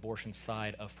pro-life or abortion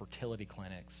side of fertility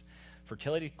clinics.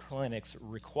 Fertility clinics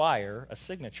require a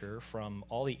signature from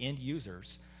all the end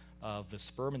users of the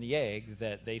sperm and the egg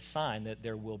that they sign that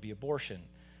there will be abortion.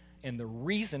 And the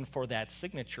reason for that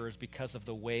signature is because of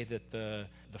the way that the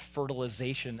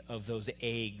fertilization of those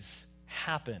eggs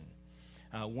happen.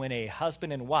 When a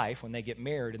husband and wife, when they get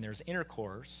married and there's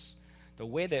intercourse, the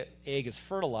way that egg is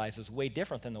fertilized is way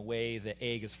different than the way the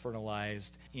egg is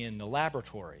fertilized in the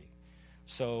laboratory.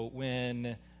 So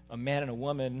when a man and a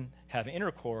woman have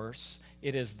intercourse,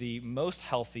 it is the most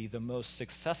healthy, the most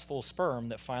successful sperm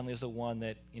that finally is the one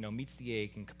that, meets the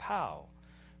egg and kapow.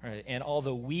 Right? And all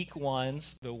the weak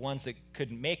ones, the ones that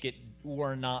couldn't make it,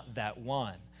 were not that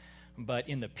one. But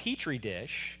in the Petri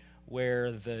dish,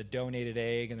 where the donated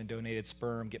egg and the donated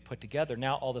sperm get put together,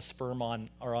 now all the sperm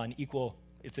are on equal,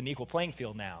 it's an equal playing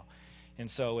field now. And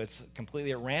so it's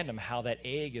completely at random how that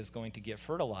egg is going to get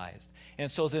fertilized. And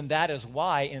so then that is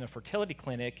why in a fertility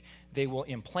clinic, they will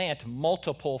implant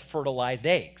multiple fertilized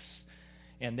eggs.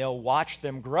 And they'll watch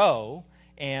them grow,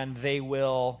 and they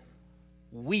will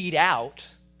weed out,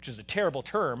 which is a terrible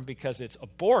term because it's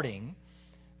aborting,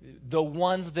 the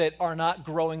ones that are not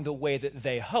growing the way that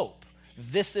they hope.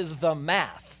 This is the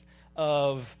math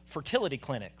of fertility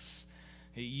clinics.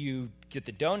 You get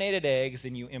the donated eggs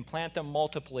and you implant them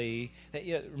multiply.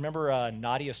 Remember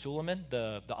Nadia Suleiman,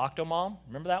 the Octomom?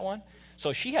 Remember that one?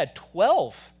 So she had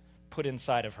 12 put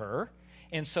inside of her.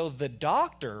 And so the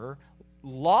doctor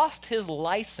lost his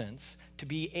license to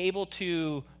be able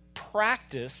to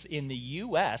practice in the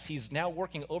U.S. He's now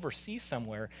working overseas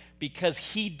somewhere because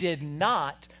he did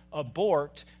not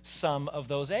abort some of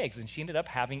those eggs. And she ended up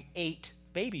having 8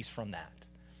 babies from that,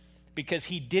 because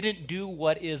he didn't do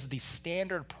what is the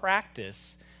standard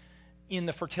practice in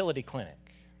the fertility clinic.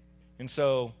 And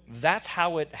so that's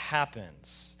how it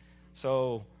happens.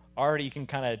 So already you can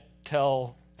kind of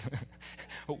tell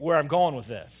where I'm going with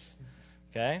this,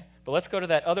 okay? But let's go to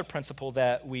that other principle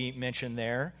that we mentioned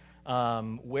there.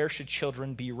 Where should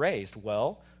children be raised?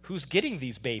 Well, who's getting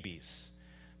these babies?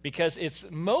 Because it's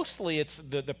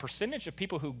the percentage of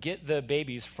people who get the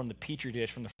babies from the Petri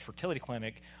dish, from the fertility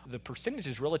clinic, the percentage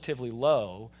is relatively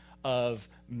low of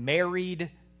married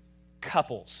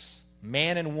couples,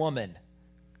 man and woman,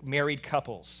 married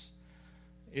couples.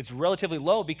 It's relatively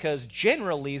low because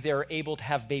generally they're able to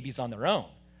have babies on their own.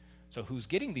 So who's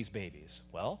getting these babies?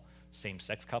 Well,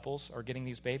 same-sex couples are getting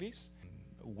these babies.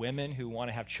 Women who want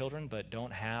to have children but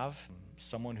don't have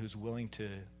someone who's willing to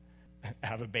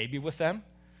have a baby with them.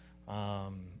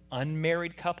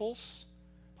 Unmarried couples.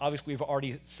 Obviously, we've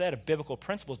already said a biblical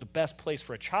principle is the best place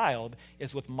for a child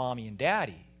is with mommy and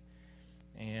daddy.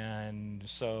 And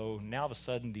so now all of a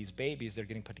sudden these babies that are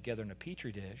getting put together in a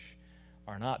Petri dish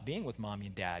are not being with mommy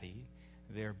and daddy.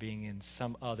 They're being in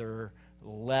some other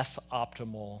less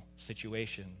optimal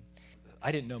situation.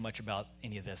 I didn't know much about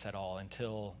any of this at all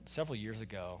until several years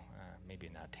ago, maybe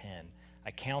not 10.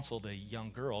 I counseled a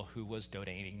young girl who was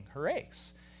donating her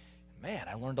eggs. Man,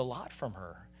 I learned a lot from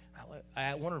her.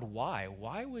 I wondered why.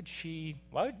 Why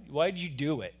did you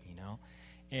do it,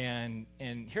 And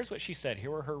here's what she said.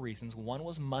 Here were her reasons. One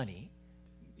was money.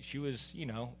 She was,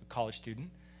 a college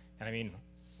student. And I mean,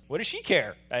 what does she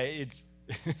care?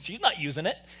 She's not using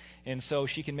it. And so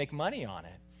she can make money on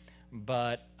it.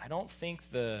 But I don't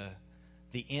think the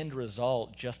end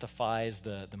result justifies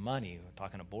the money. We're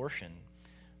talking abortion.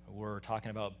 We're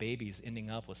talking about babies ending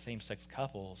up with same-sex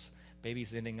couples,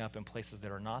 babies ending up in places that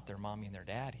are not their mommy and their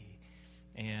daddy.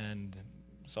 And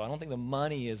so I don't think the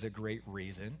money is a great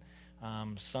reason.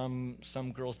 Some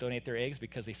girls donate their eggs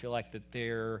because they feel like that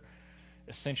they're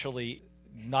essentially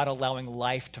not allowing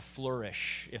life to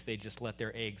flourish if they just let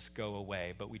their eggs go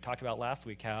away. But we talked about last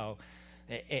week how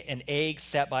an egg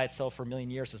sat by itself for 1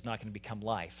 million years is not going to become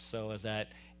life. So as that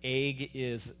egg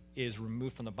is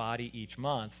removed from the body each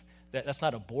month, that's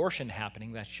not abortion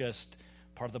happening. That's just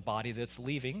part of the body that's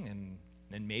leaving, and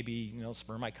then maybe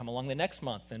sperm might come along the next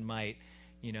month and might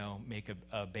make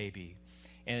a baby.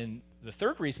 And the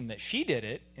third reason that she did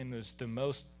it, and was the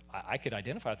most I could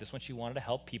identify with this one, she wanted to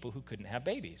help people who couldn't have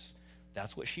babies.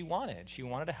 That's what she wanted. She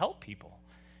wanted to help people.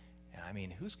 And I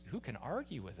mean, who can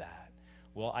argue with that?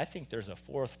 Well, I think there's a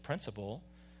fourth principle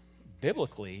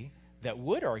biblically that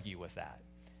would argue with that.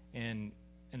 And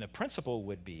the principle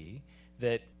would be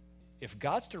that if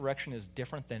God's direction is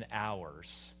different than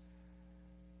ours,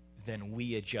 then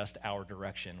we adjust our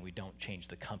direction. We don't change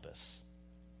the compass.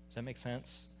 Does that make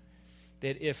sense?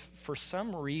 That if for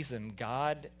some reason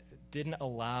God didn't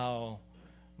allow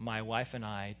my wife and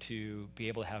I to be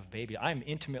able to have a baby, I'm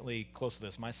intimately close to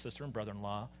this. My sister and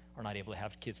brother-in-law are not able to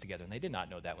have kids together, and they did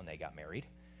not know that when they got married.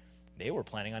 They were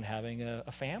planning on having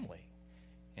a family,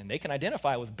 and they can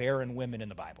identify with barren women in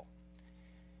the Bible.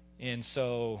 And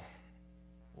so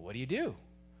what do?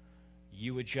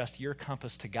 You adjust your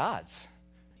compass to God's.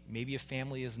 Maybe a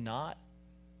family is not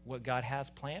what God has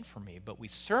planned for me, but we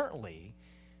certainly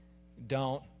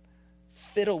don't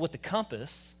fiddle with the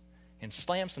compass and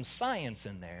slam some science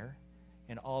in there,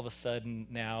 and all of a sudden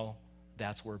now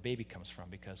that's where a baby comes from,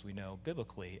 because we know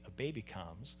biblically a baby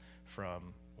comes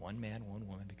from one man, one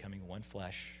woman becoming one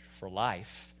flesh for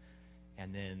life,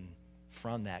 and then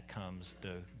from that comes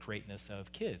the greatness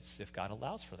of kids, if God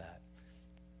allows for that.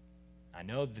 I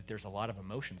know that there's a lot of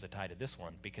emotions tied to this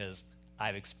one because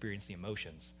I've experienced the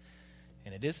emotions,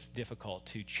 and it is difficult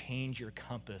to change your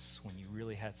compass when you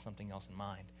really had something else in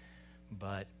mind.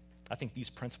 But I think these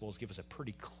principles give us a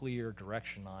pretty clear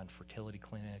direction on fertility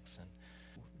clinics, and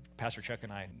Pastor Chuck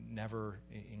and I never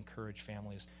encourage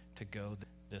families to go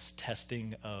this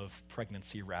testing of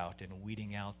pregnancy route and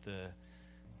weeding out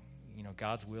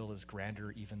God's will is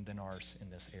grander even than ours in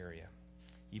this area,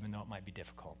 even though it might be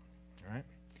difficult. All right?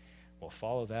 Well,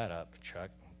 follow that up,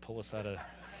 Chuck. Pull us out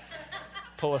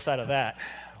of that.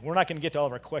 We're not going to get to all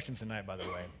of our questions tonight, by the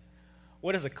way.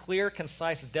 What is a clear,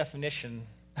 concise definition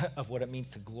of what it means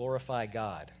to glorify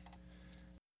God?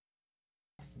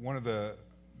 One of the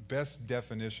best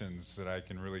definitions that I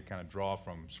can really kind of draw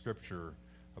from Scripture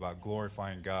about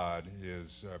glorifying God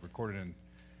is recorded in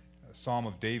Psalm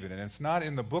of David. And it's not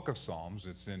in the book of Psalms.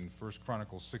 It's in 1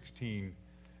 Chronicles 16,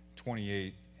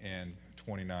 28 and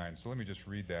 29. So let me just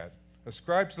read that.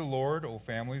 Ascribe to the Lord, O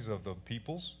families of the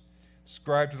peoples.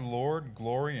 Ascribe to the Lord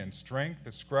glory and strength.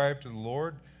 Ascribe to the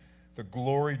Lord the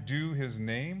glory due his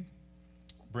name.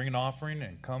 Bring an offering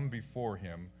and come before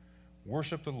him.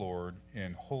 Worship the Lord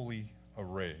in holy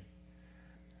array.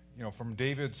 From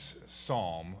David's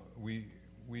psalm, we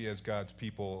as God's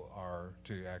people are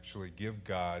to actually give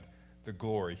God the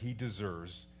glory he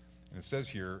deserves. And it says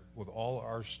here, with all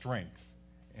our strength.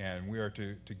 And we are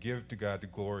to give to God the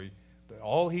glory,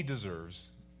 all he deserves,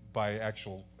 by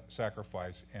actual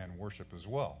sacrifice and worship as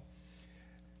well.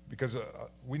 Because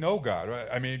we know God, right?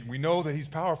 I mean, we know that he's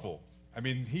powerful. I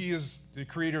mean, he is the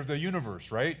creator of the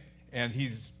universe, right? And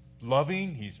he's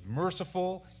loving, he's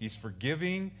merciful, he's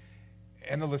forgiving,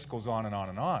 and the list goes on and on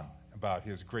and on about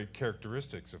his great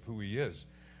characteristics of who he is.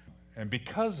 And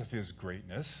because of his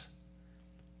greatness,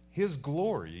 his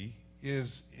glory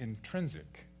is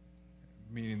intrinsic,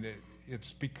 meaning that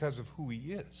it's because of who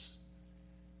he is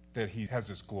that he has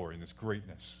this glory and this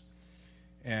greatness.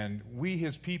 And we,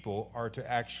 his people, are to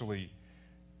actually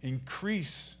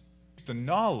increase the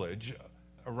knowledge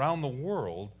around the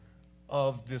world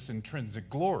of this intrinsic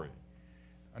glory.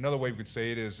 Another way we could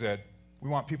say it is that we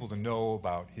want people to know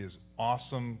about his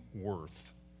awesome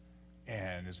worth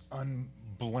and his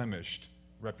unblemished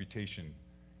reputation.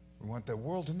 We want the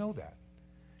world to know that.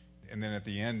 And then at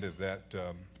the end of that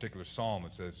particular psalm,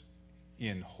 it says,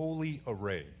 in holy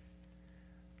array.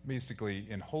 Basically,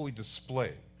 in holy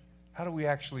display. How do we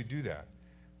actually do that?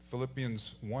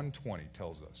 Philippians 1:20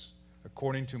 tells us,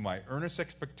 according to my earnest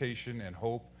expectation and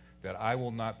hope that I will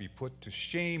not be put to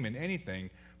shame in anything,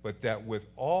 but that with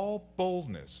all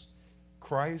boldness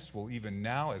Christ will even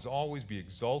now as always be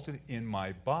exalted in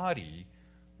my body,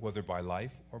 whether by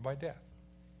life or by death.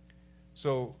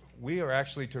 So we are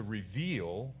actually to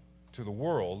reveal to the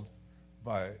world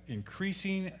by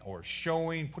increasing or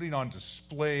showing, putting on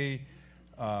display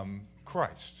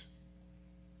Christ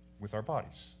with our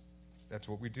bodies. That's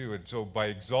what we do. And so by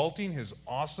exalting his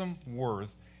awesome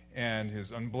worth and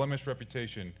his unblemished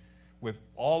reputation with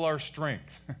all our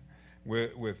strength,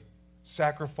 with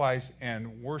sacrifice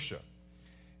and worship.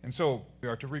 And so we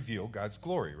are to reveal God's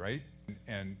glory, right?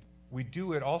 And we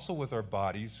do it also with our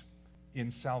bodies in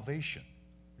salvation.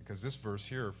 Because this verse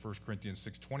here, 1 Corinthians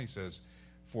 6:20 says,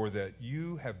 for that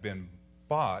you have been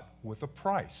bought with a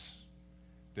price.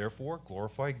 Therefore,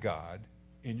 glorify God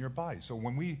in your body. So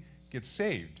when we get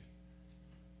saved,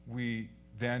 we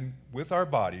then, with our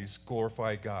bodies,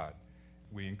 glorify God.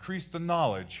 We increase the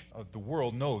knowledge of the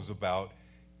world knows about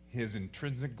his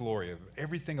intrinsic glory, of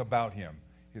everything about him,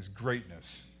 his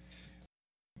greatness.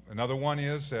 Another one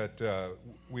is that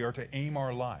we are to aim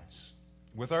our lives.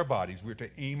 With our bodies, we are to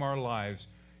aim our lives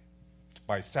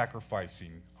by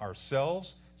sacrificing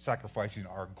ourselves, sacrificing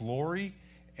our glory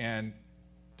and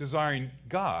desiring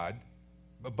God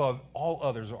above all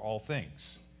others or all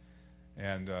things.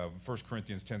 And 1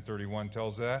 Corinthians 10:31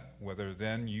 tells that, whether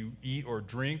then you eat or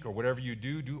drink or whatever you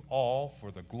do, do all for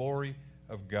the glory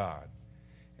of God.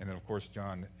 And then, of course,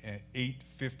 John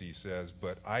 8:50 says,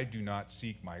 but I do not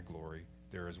seek my glory.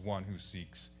 There is one who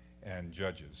seeks and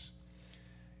judges.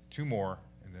 Two more,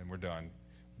 and then we're done.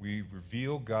 We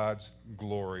reveal God's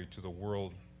glory to the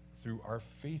world through our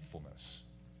faithfulness.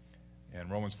 And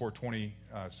Romans 4:20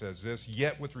 says this,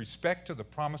 yet with respect to the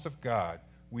promise of God,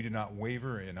 we did not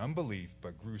waver in unbelief,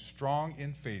 but grew strong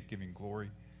in faith, giving glory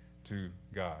to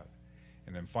God.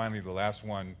 And then finally, the last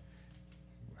one,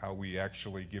 how we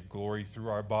actually give glory through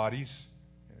our bodies,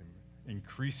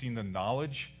 increasing the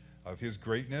knowledge of his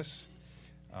greatness.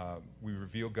 We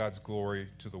reveal God's glory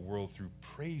to the world through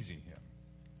praising him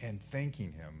and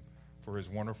thanking him for his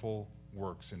wonderful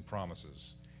works and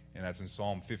promises. And that's in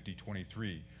Psalm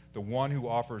 50:23. The one who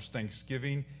offers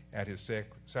thanksgiving at his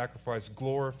sacrifice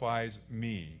glorifies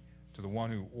me. To the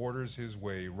one who orders his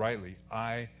way rightly,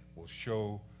 I will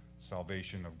show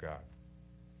salvation of God.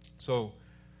 So,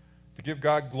 to give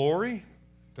God glory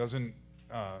doesn't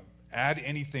add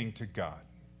anything to God,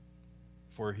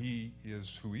 for he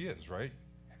is who he is, right?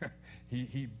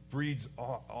 he breeds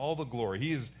all the glory.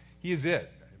 He is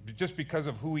it, just because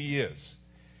of who he is.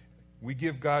 We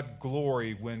give God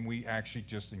glory when we actually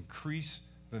just increase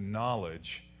the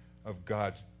knowledge of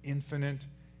God's infinite,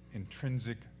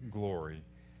 intrinsic glory,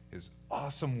 his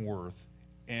awesome worth,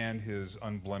 and his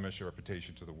unblemished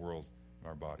reputation to the world in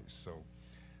our bodies. So,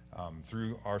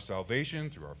 through our salvation,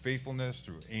 through our faithfulness,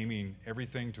 through aiming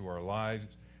everything to our lives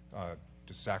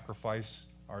to sacrifice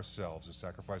ourselves, to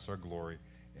sacrifice our glory,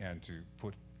 and to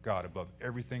put God above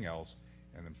everything else.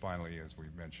 And then finally, as we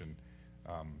mentioned,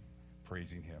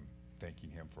 praising him,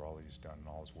 thanking him for all that he's done and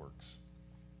all his works.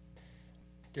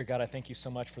 Dear God, I thank you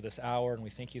so much for this hour, and we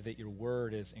thank you that your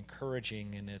word is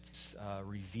encouraging and it's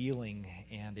revealing,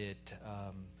 and it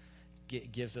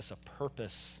gives us a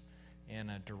purpose and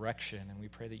a direction. And we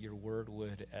pray that your word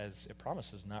would, as it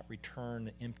promises, not return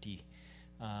empty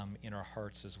in our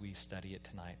hearts as we study it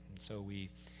tonight. And so we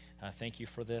thank you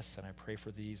for this, and I pray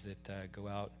for these that go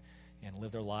out and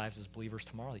live their lives as believers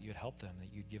tomorrow, that you'd help them,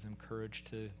 that you'd give them courage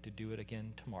to do it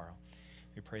again tomorrow.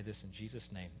 We pray this in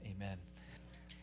Jesus' name. Amen.